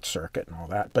protect circuit and all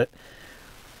that. But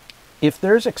if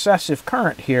there's excessive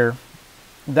current here,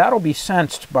 that'll be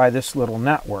sensed by this little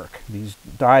network, these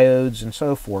diodes and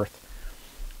so forth,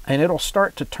 and it'll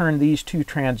start to turn these two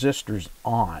transistors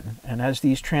on. And as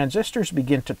these transistors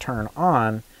begin to turn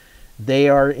on, they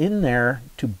are in there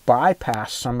to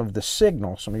bypass some of the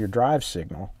signal, some of your drive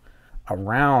signal,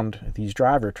 around these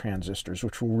driver transistors,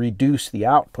 which will reduce the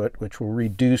output, which will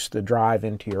reduce the drive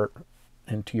into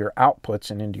your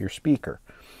outputs and into your speaker.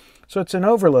 So it's an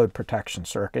overload protection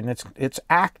circuit, and it's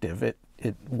active. It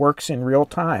works in real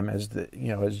time as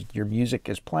your music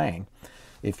is playing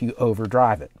if you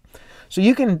overdrive it. So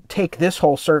you can take this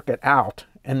whole circuit out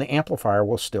and the amplifier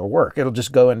will still work. It'll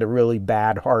just go into really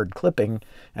bad hard clipping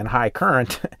and high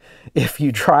current if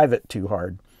you drive it too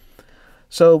hard.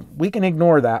 So we can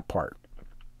ignore that part.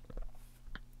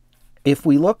 If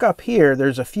we look up here,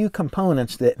 there's a few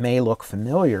components that may look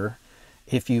familiar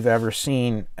if you've ever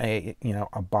seen a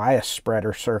bias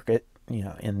spreader circuit,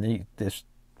 in this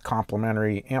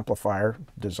complementary amplifier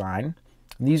design.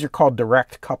 And these are called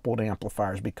direct coupled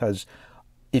amplifiers because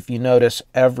if you notice,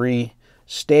 every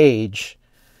stage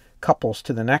couples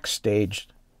to the next stage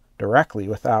directly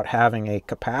without having a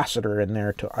capacitor in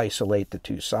there to isolate the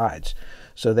two sides.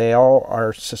 So they all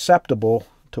are susceptible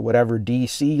to whatever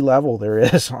DC level there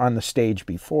is on the stage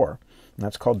before. And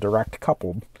that's called direct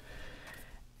coupled.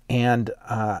 And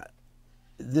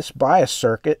this bias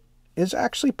circuit is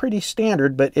actually pretty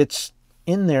standard, but it's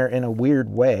in there in a weird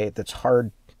way that's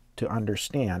hard to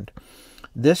understand.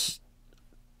 This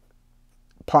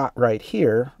pot right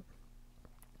here,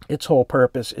 its whole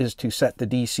purpose is to set the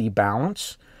DC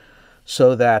balance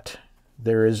so that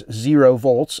there is 0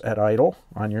 volts at idle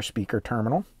on your speaker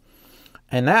terminal.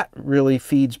 And that really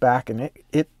feeds back, and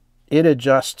it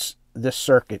adjusts this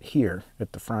circuit here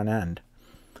at the front end,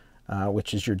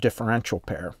 which is your differential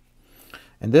pair.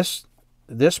 And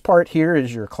this part here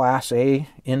is your Class A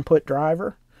input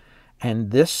driver,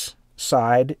 and this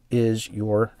side is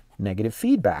your negative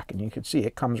feedback. And you can see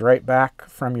it comes right back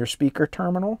from your speaker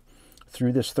terminal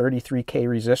through this 33K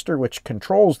resistor, which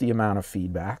controls the amount of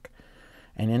feedback,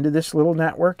 and into this little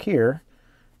network here,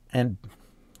 and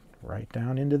right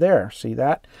down into there. See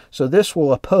that? So this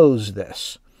will oppose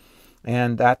this.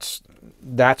 And that's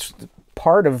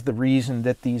part of the reason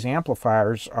that these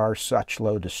amplifiers are such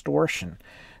low distortion.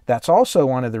 That's also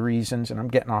one of the reasons, and I'm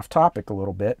getting off topic a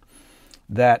little bit,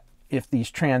 that if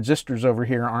these transistors over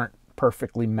here aren't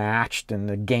perfectly matched and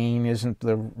the gain isn't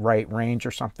the right range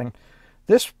or something,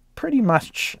 this pretty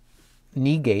much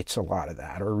negates a lot of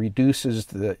that or reduces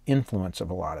the influence of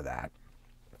a lot of that.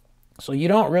 So you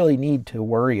don't really need to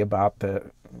worry about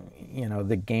the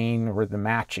gain or the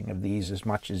matching of these as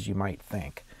much as you might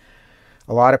think.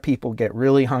 A lot of people get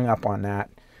really hung up on that,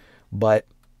 but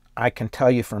I can tell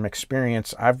you from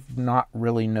experience, I've not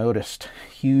really noticed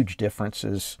huge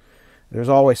differences. There's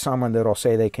always someone that'll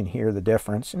say they can hear the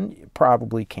difference, and you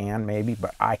probably can, maybe,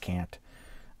 but I can't.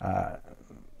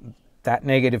 That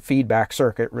negative feedback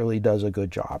circuit really does a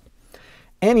good job.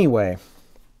 Anyway,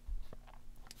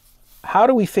 how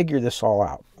do we figure this all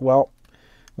out? Well,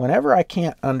 whenever I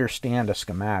can't understand a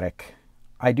schematic,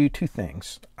 I do two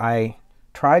things. I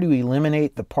try to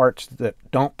eliminate the parts that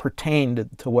don't pertain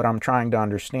to what I'm trying to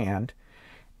understand,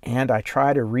 and I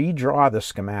try to redraw the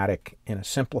schematic in a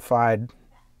simplified,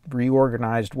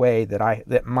 reorganized way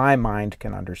that my mind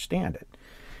can understand it.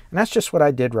 And that's just what I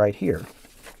did right here.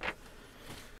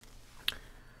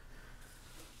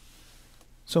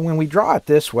 So when we draw it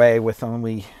this way with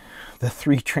only the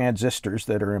 3 transistors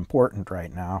that are important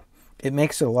right now, it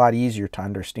makes it a lot easier to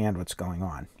understand what's going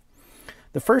on.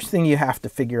 The first thing you have to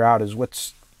figure out is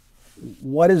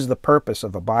what is the purpose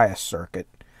of a bias circuit.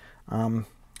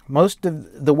 Most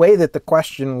of the way that the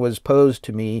question was posed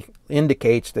to me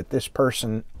indicates that this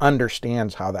person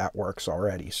understands how that works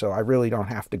already, so I really don't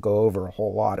have to go over a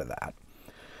whole lot of that.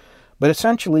 But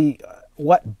essentially,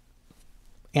 what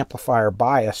amplifier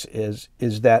bias is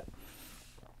that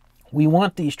we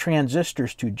want these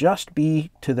transistors to just be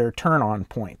to their turn-on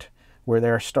point, where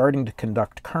they're starting to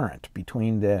conduct current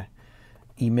between the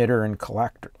emitter and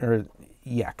collector,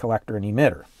 collector and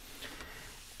emitter.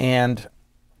 And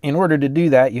in order to do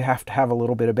that, you have to have a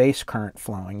little bit of base current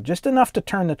flowing, just enough to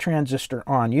turn the transistor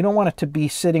on. You don't want it to be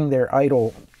sitting there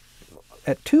idle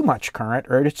at too much current,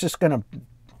 or it's just going to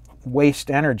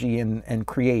waste energy and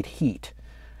create heat.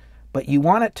 But you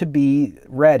want it to be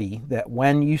ready that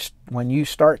when you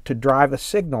start to drive a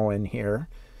signal in here,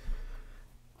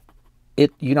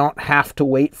 you don't have to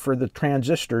wait for the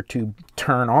transistor to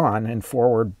turn on and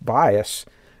forward bias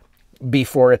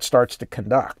before it starts to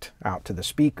conduct out to the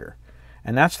speaker.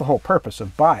 And that's the whole purpose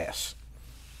of bias.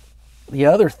 The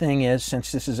other thing is,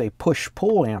 since this is a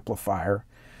push-pull amplifier,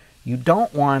 you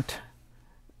don't want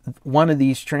one of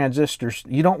these transistors,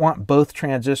 you don't want both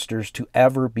transistors to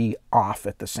ever be off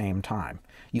at the same time.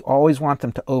 You always want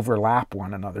them to overlap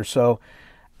one another. So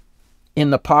in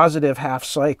the positive half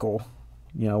cycle,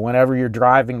 whenever you're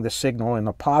driving the signal in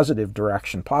the positive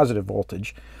direction, positive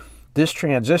voltage, this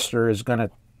transistor is going to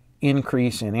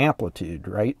increase in amplitude,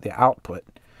 right? The output.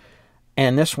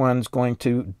 And this one's going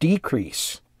to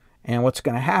decrease. And what's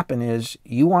going to happen is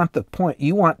you want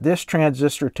this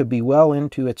transistor to be well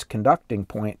into its conducting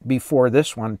point before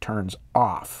this one turns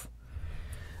off.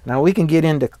 Now we can get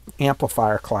into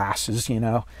amplifier classes,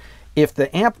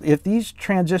 if these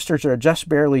transistors are just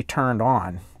barely turned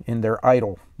on in their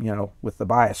idle, with the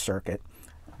bias circuit,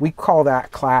 we call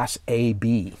that class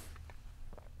AB.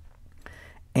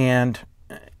 And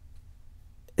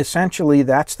essentially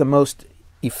that's the most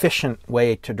efficient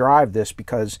way to drive this,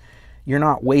 because you're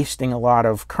not wasting a lot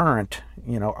of current,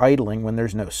 idling when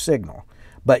there's no signal.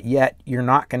 But yet you're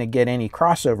not going to get any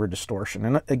crossover distortion.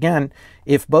 And again,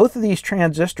 if both of these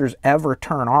transistors ever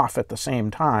turn off at the same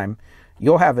time,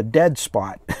 you'll have a dead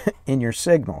spot in your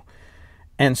signal.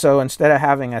 And so instead of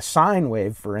having a sine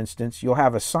wave, for instance, you'll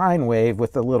have a sine wave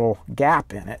with a little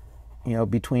gap in it,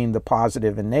 between the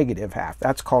positive and negative half.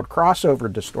 That's called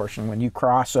crossover distortion. When you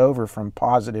cross over from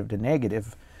positive to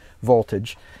negative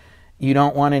voltage, you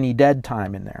don't want any dead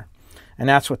time in there. And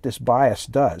that's what this bias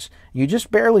does. You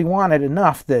just barely want it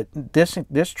enough that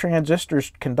this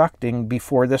transistor's conducting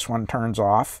before this one turns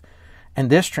off,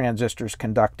 and this transistor's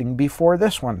conducting before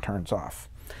this one turns off.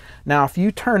 Now, if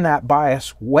you turn that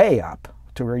bias way up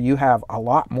to where you have a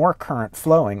lot more current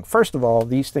flowing, first of all,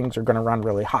 these things are going to run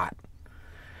really hot.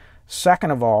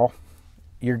 Second of all,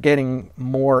 you're getting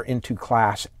more into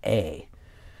class A.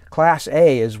 Class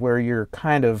A is where you're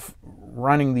kind of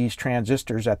running these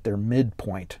transistors at their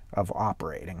midpoint of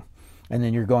operating, and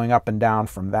then you're going up and down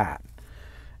from that.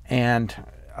 And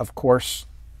of course,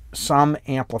 some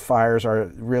amplifiers are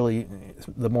really,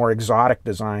 the more exotic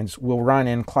designs will run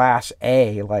in class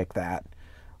A like that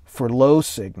for low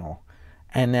signal.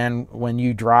 And then when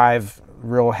you drive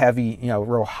real heavy,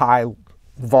 real high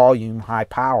volume, high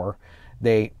power,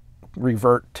 they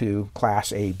revert to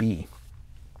class AB.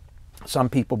 Some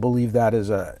people believe that is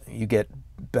you get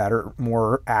better,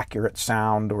 more accurate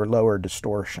sound or lower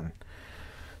distortion.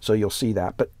 So you'll see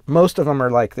that. But most of them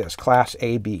are like this, class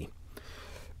AB.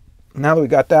 Now that we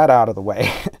got that out of the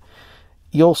way,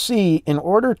 you'll see in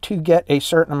order to get a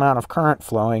certain amount of current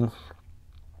flowing,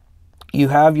 you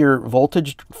have your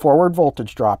forward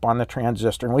voltage drop on the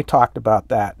transistor, and we talked about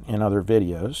that in other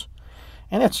videos.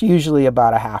 And it's usually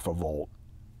about 1/2 volt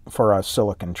for a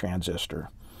silicon transistor.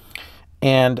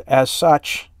 And as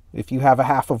such, if you have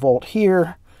 1/2 volt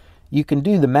here, you can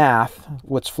do the math,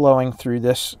 what's flowing through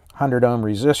this 100 ohm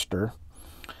resistor,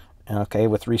 okay,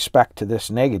 with respect to this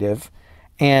negative,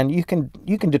 and you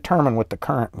can determine what the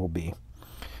current will be,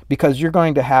 because you're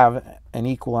going to have an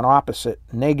equal and opposite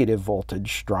negative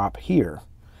voltage drop here.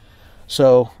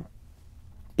 So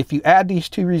if you add these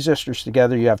two resistors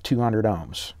together, you have 200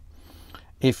 ohms.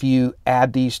 If you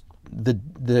add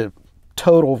the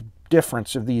total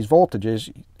difference of these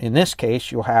voltages, in this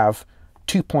case, you'll have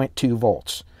 2.2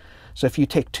 volts. So if you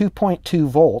take 2.2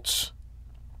 volts,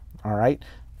 all right,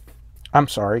 I'm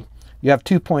sorry, you have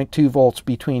 2.2 volts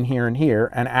between here and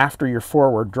here, and after your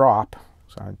forward drop,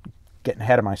 so I'm getting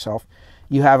ahead of myself,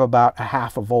 you have about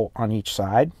 1/2 volt on each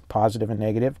side, positive and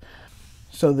negative.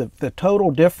 So the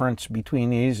total difference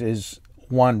between these is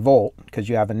 1 volt, because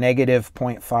you have a negative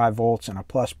 0.5 volts and a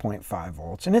plus 0.5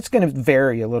 volts. And it's going to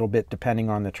vary a little bit depending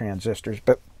on the transistors,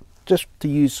 but just to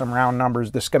use some round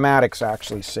numbers, the schematics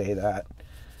actually say that.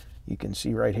 You can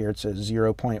see right here it says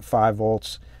 0.5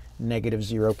 volts, negative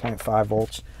 0.5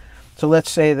 volts. So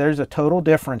let's say there's a total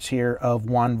difference here of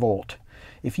 1 volt.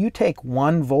 If you take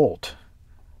 1 volt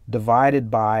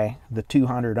divided by the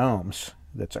 200 ohms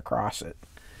that's across it,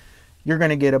 you're going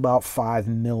to get about 5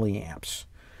 milliamps.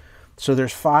 So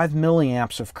there's 5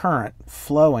 milliamps of current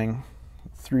flowing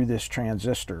through this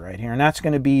transistor right here. And that's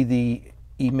going to be the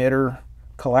emitter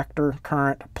collector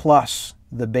current plus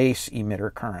the base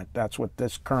emitter current. That's what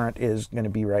this current is going to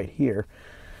be right here.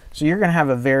 So you're going to have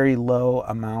a very low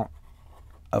amount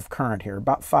of current here,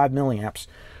 about 5 milliamps,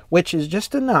 which is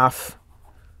just enough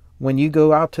when you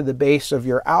go out to the base of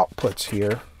your outputs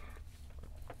here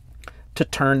to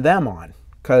turn them on.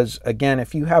 Because again,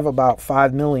 if you have about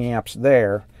 5 milliamps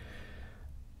there,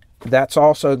 that's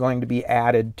also going to be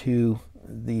added to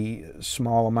the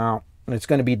small amount. It's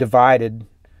going to be divided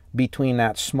between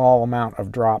that small amount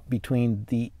of drop between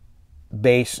the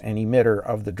base and emitter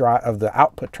of the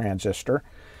output transistor.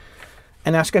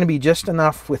 And that's going to be just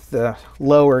enough with the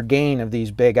lower gain of these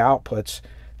big outputs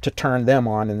to turn them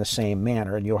on in the same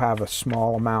manner. And you'll have a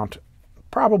small amount,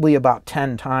 probably about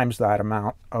 10 times that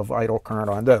amount of idle current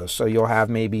on those. So you'll have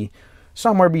maybe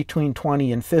somewhere between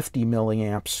 20 and 50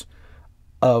 milliamps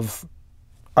of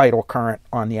idle current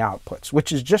on the outputs,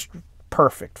 which is just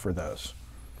perfect for those.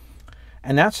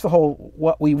 And that's the whole,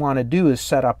 what we want to do is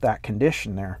set up that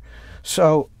condition there.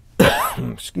 So,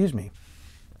 excuse me.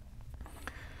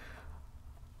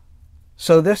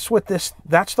 So that's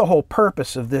the whole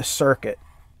purpose of this circuit,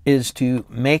 is to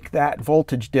make that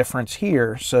voltage difference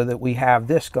here so that we have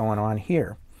this going on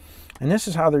here. And this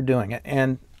is how they're doing it.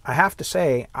 And I have to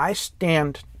say, I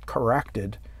stand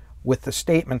corrected with the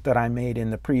statement that I made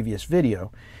in the previous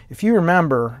video. If you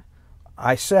remember,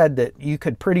 I said that you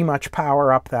could pretty much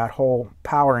power up that whole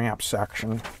power amp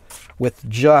section with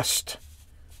just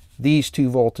these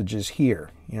two voltages here.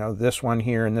 You know, this one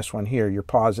here and this one here, your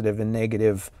positive and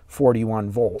negative 41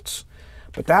 volts.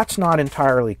 But that's not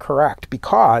entirely correct,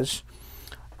 because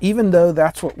even though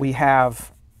that's what we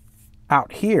have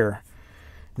out here,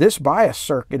 this bias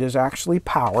circuit is actually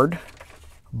powered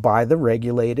by the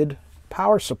regulated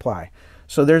power supply.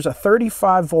 So there's a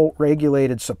 35 volt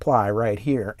regulated supply right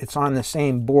here. It's on the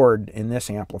same board in this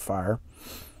amplifier.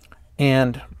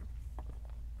 And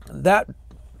that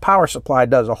power supply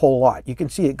does a whole lot. You can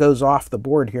see it goes off the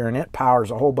board here, and it powers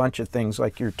a whole bunch of things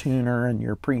like your tuner and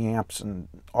your preamps and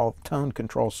all tone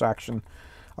control section.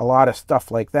 A lot of stuff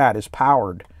like that is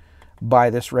powered by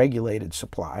this regulated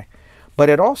supply. But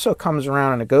it also comes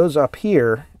around and it goes up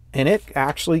here, and it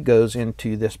actually goes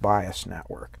into this bias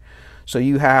network. So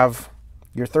you have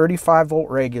your 35 volt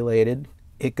regulated,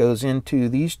 it goes into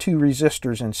these two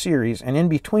resistors in series, and in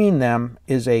between them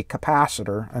is a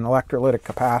capacitor, an electrolytic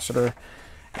capacitor,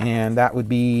 and that would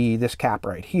be this cap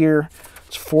right here.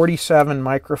 It's 47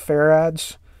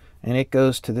 microfarads, and it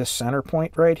goes to this center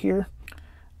point right here.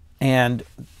 And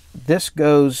this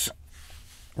goes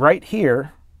right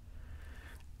here,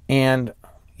 and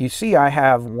you see I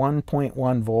have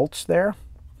 1.1 volts there,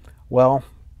 well,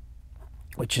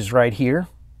 which is right here.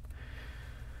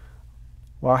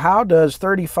 Well, how does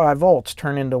 35 volts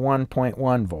turn into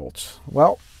 1.1 volts?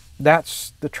 Well,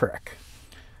 that's the trick.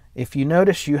 If you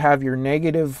notice, you have your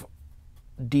negative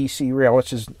DC rail,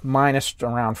 which is minus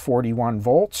around 41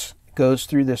 volts, goes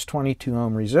through this 22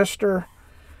 ohm resistor,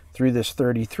 through this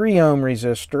 33 ohm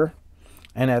resistor,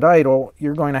 and at idle,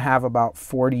 you're going to have about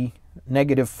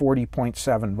negative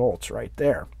 40.7 volts right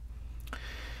there.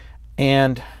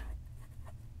 And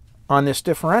on this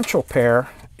differential pair,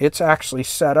 it's actually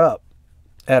set up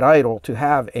at idle to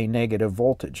have a negative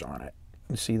voltage on it.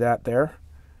 You see that there?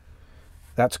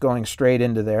 That's going straight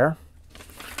into there.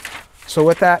 So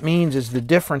what that means is the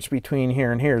difference between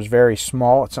here and here is very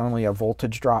small. It's only a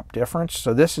voltage drop difference.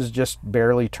 So this is just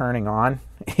barely turning on.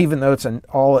 Even though it's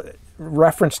all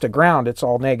reference to ground, it's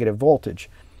all negative voltage.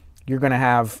 You're going to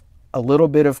have a little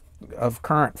bit of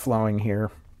current flowing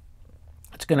here.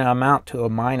 It's going to amount to a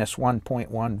minus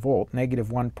 1.1 volt, negative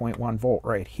 1.1 volt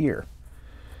right here,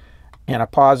 and a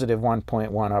positive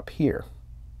 1.1 up here.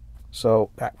 So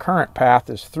that current path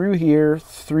is through here,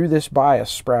 through this bias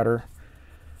spreader,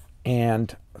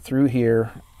 and through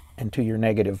here into your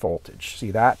negative voltage.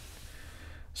 See that?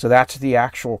 So that's the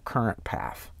actual current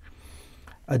path.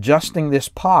 Adjusting this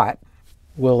pot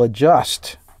will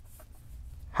adjust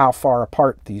how far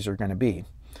apart these are going to be.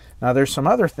 Now there's some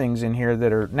other things in here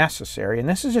that are necessary, and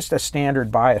this is just a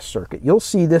standard bias circuit. You'll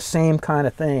see this same kind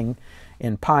of thing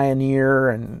in Pioneer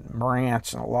and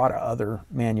Marantz, and a lot of other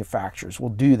manufacturers will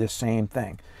do the same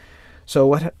thing. So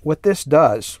what this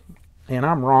does, and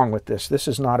I'm wrong with this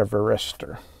is not a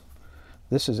varistor.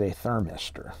 This is a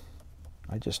thermistor.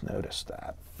 I just noticed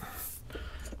that.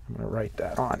 I'm going to write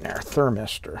that on there,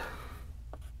 thermistor.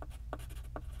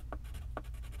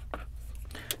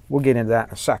 We'll get into that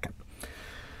in a second.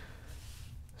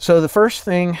 So the first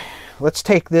thing, let's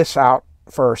take this out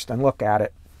first and look at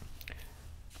it.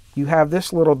 You have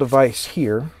this little device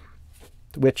here,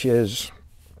 which is,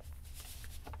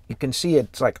 you can see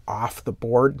it's like off the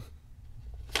board.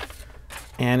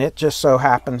 And it just so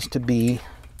happens to be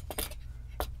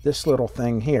this little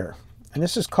thing here. And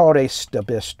this is called a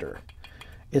stubistor.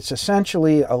 It's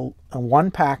essentially a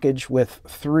one package with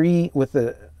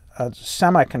a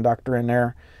semiconductor in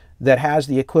there that has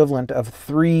the equivalent of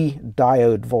 3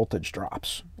 diode voltage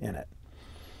drops in it.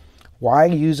 Why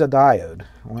use a diode?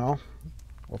 Well,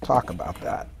 we'll talk about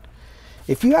that.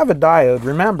 If you have a diode,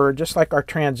 remember, just like our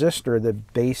transistor, the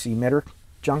base emitter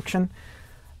junction,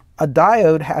 a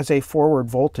diode has a forward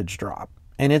voltage drop,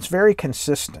 and it's very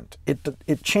consistent.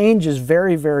 It changes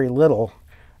very, very little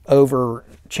over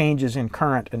changes in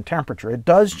current and temperature. It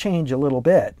does change a little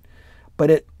bit, but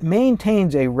it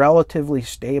maintains a relatively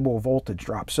stable voltage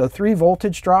drop. So 3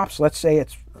 voltage drops, let's say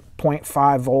it's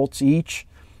 0.5 volts each,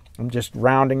 I'm just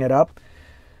rounding it up,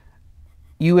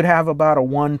 you would have about a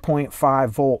 1.5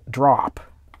 volt drop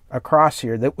across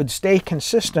here that would stay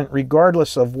consistent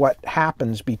regardless of what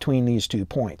happens between these 2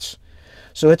 points.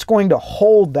 So it's going to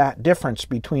hold that difference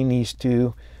between these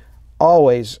two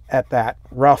always at that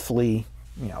roughly,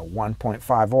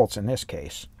 1.5 volts in this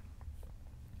case.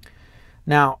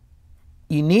 Now,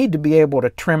 you need to be able to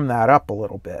trim that up a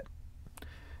little bit.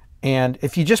 And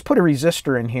if you just put a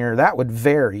resistor in here, that would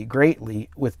vary greatly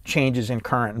with changes in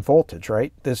current and voltage,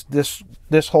 right?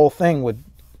 This whole thing would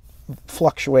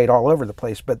fluctuate all over the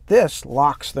place, but this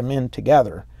locks them in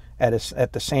together at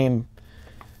the same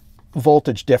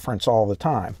voltage difference all the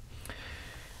time.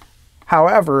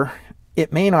 However,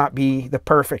 it may not be the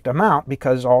perfect amount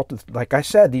because, like I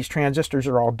said, these transistors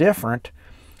are all different.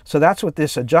 So that's what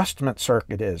this adjustment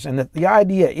circuit is. And the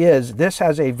idea is this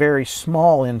has a very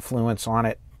small influence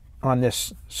on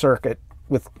this circuit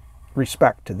with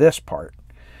respect to this part.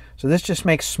 So this just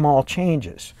makes small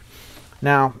changes.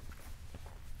 Now,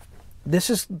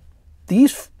 these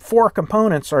 4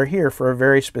 components are here for a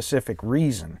very specific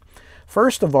reason.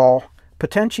 First of all,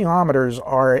 potentiometers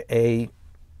are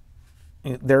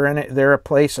they're a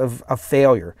place of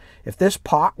failure. If this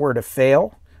pot were to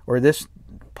fail, or this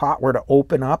pot were to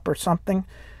open up or something,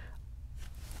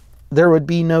 there would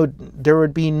be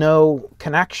no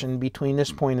connection between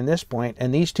this point and this point,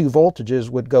 and these 2 voltages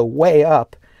would go way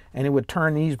up, and it would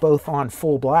turn these both on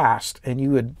full blast, and you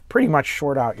would pretty much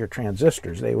short out your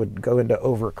transistors. They would go into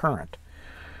overcurrent.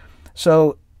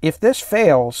 So if this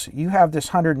fails, you have this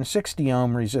 160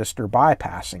 ohm resistor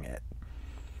bypassing it.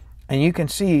 And you can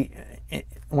see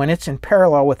when it's in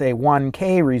parallel with a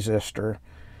 1K resistor,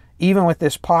 even with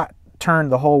this pot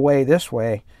turned the whole way this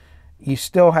way, you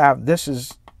still have, this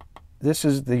is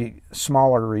the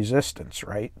smaller resistance,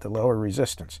 right? The lower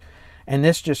resistance. And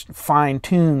this just fine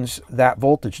tunes that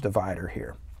voltage divider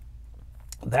here.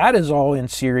 That is all in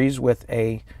series with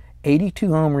a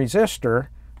 82 ohm resistor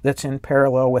that's in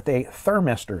parallel with a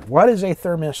thermistor. What is a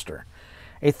thermistor?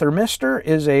 A thermistor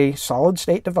is a solid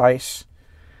state device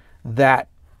that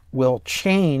will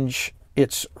change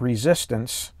its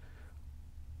resistance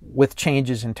with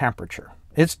changes in temperature.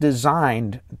 It's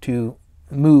designed to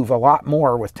move a lot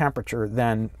more with temperature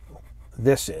than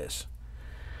this is.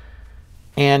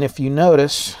 And if you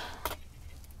notice,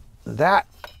 that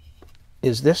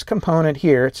is this component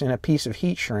here. It's in a piece of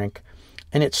heat shrink,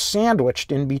 and it's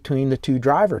sandwiched in between the 2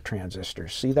 driver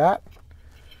transistors. See that?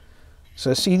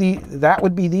 So see, that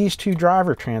would be these 2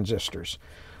 driver transistors.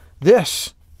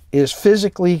 This is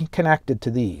physically connected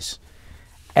to these.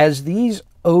 As these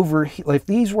overheat, if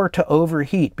these were to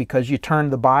overheat because you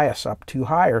turned the bias up too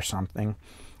high or something,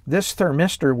 this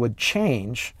thermistor would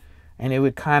change, and it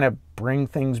would kind of bring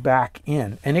things back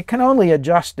in. And it can only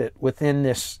adjust it within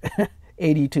this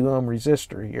 82 ohm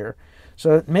resistor here.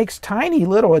 So it makes tiny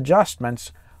little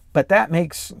adjustments, but that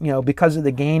makes, because of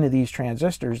the gain of these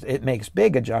transistors, it makes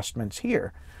big adjustments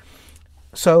here.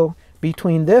 So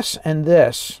between this, and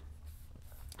this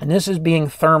is being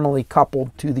thermally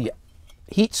coupled to the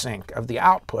heatsink of the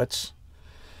outputs,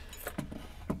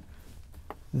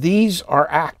 these are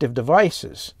active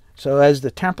devices. So as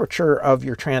the temperature of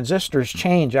your transistors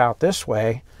change out this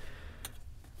way,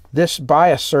 this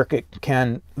bias circuit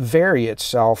can vary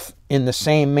itself in the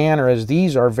same manner as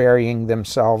these are varying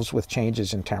themselves with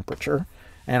changes in temperature.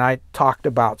 And I talked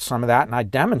about some of that, and I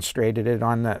demonstrated it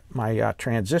on my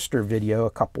transistor video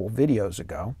a couple of videos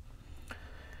ago.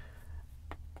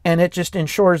 And it just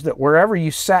ensures that wherever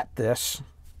you set this,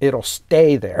 it'll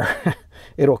stay there.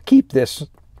 It'll keep this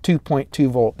 2.2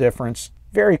 volt difference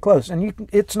very close. And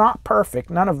it's not perfect,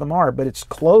 none of them are, but it's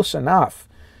close enough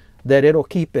that it'll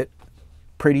keep it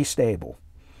pretty stable.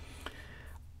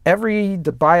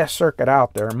 The bias circuit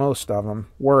out there, most of them,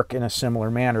 work in a similar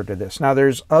manner to this. Now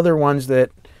there's other ones that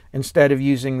instead of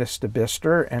using the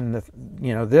stabilizer and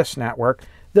this network,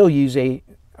 they'll use a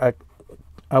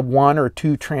 1 or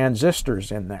 2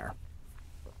 transistors in there.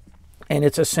 And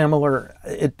it's a similar,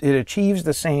 it achieves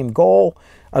the same goal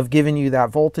of giving you that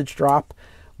voltage drop,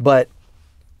 but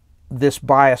this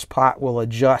bias pot will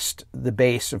adjust the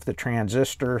base of the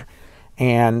transistor,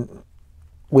 and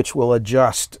which will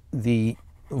adjust the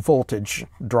voltage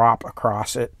drop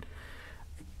across it.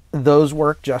 Those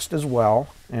work just as well,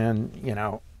 and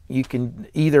you can,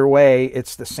 either way,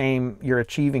 it's the same, you're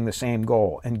achieving the same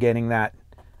goal and getting that.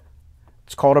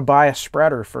 It's called a bias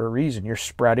spreader for a reason. You're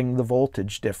spreading the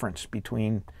voltage difference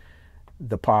between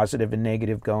the positive and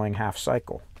negative going half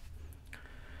cycle.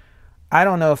 I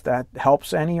don't know if that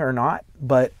helps any or not,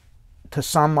 but to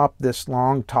sum up this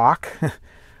long talk,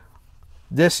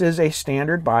 this is a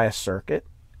standard bias circuit.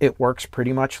 It works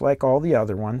pretty much like all the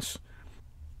other ones.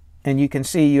 And you can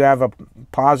see you have a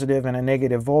positive and a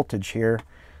negative voltage here.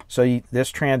 So this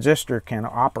transistor can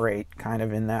operate kind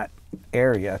of in that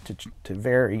area to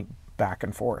vary back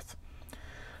and forth.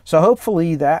 So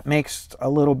hopefully that makes a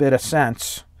little bit of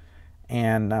sense.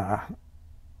 And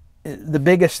the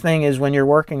biggest thing is when you're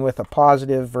working with a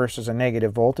positive versus a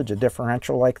negative voltage, a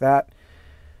differential like that,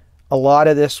 a lot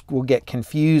of this will get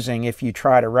confusing if you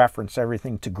try to reference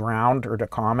everything to ground or to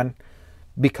common,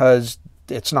 because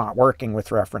it's not working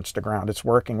with reference to ground. It's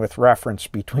working with reference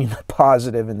between the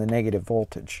positive and the negative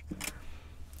voltage.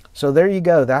 So there you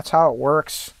go. That's how it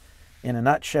works in a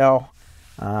nutshell.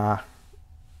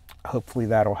 Hopefully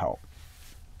that'll help.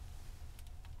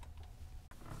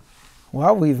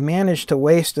 Well, we've managed to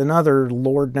waste another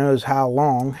Lord knows how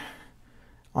long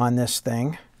on this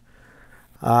thing.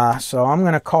 So I'm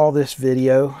going to call this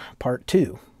video part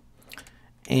 2.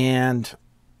 And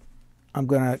I'm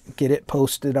going to get it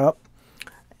posted up.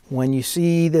 When you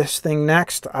see this thing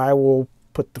next, I will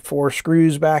put the 4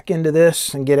 screws back into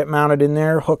this and get it mounted in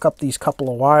there, hook up these couple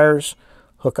of wires,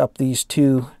 hook up these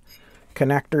 2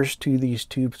 connectors to these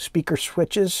 2 speaker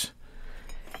switches,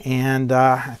 and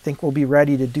I think we'll be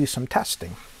ready to do some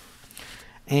testing.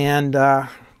 And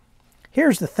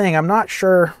here's the thing, I'm not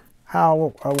sure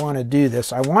how I want to do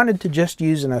this. I wanted to just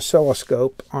use an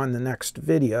oscilloscope on the next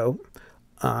video.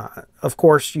 Of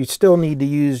course, you still need to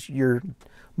use your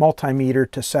multimeter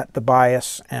to set the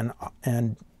bias and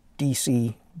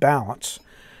DC balance.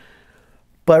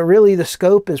 But really the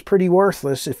scope is pretty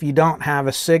worthless if you don't have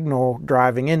a signal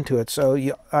driving into it. So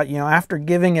after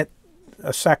giving it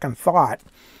a second thought,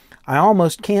 I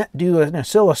almost can't do an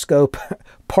oscilloscope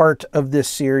part of this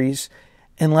series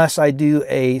unless I do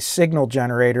a signal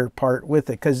generator part with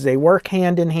it, because they work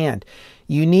hand in hand.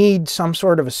 You need some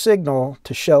sort of a signal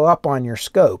to show up on your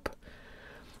scope.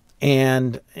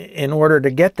 And in order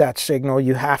to get that signal,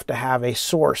 you have to have a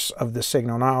source of the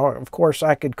signal. Now, of course,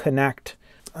 I could connect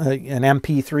an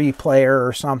MP3 player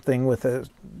or something with a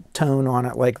tone on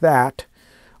it like that,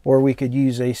 or we could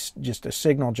use just a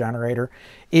signal generator.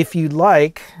 If you'd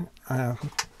like,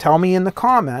 tell me in the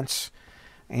comments,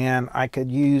 and I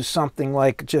could use something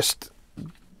like just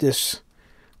this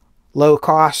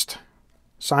low-cost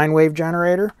sine wave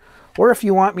generator. Or if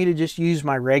you want me to just use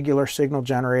my regular signal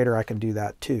generator, I can do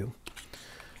that too.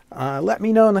 Let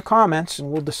me know in the comments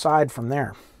and we'll decide from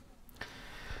there.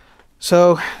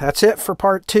 So that's it for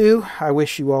part 2. I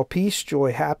wish you all peace,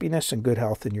 joy, happiness, and good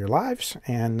health in your lives.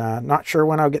 And not sure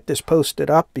when I'll get this posted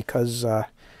up, because the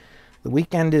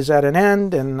weekend is at an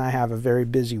end and I have a very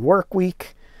busy work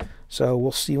week. So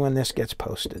we'll see when this gets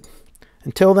posted.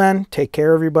 Until then, take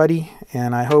care, everybody.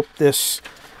 And I hope this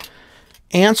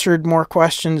answered more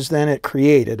questions than it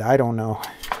created. I don't know.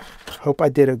 Hope I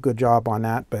did a good job on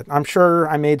that, but I'm sure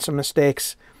I made some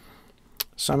mistakes.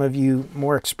 Some of you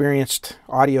more experienced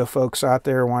audio folks out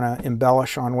there want to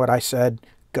embellish on what I said.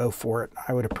 Go for it.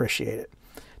 I would appreciate it.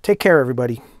 Take care,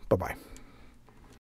 everybody. Bye-bye.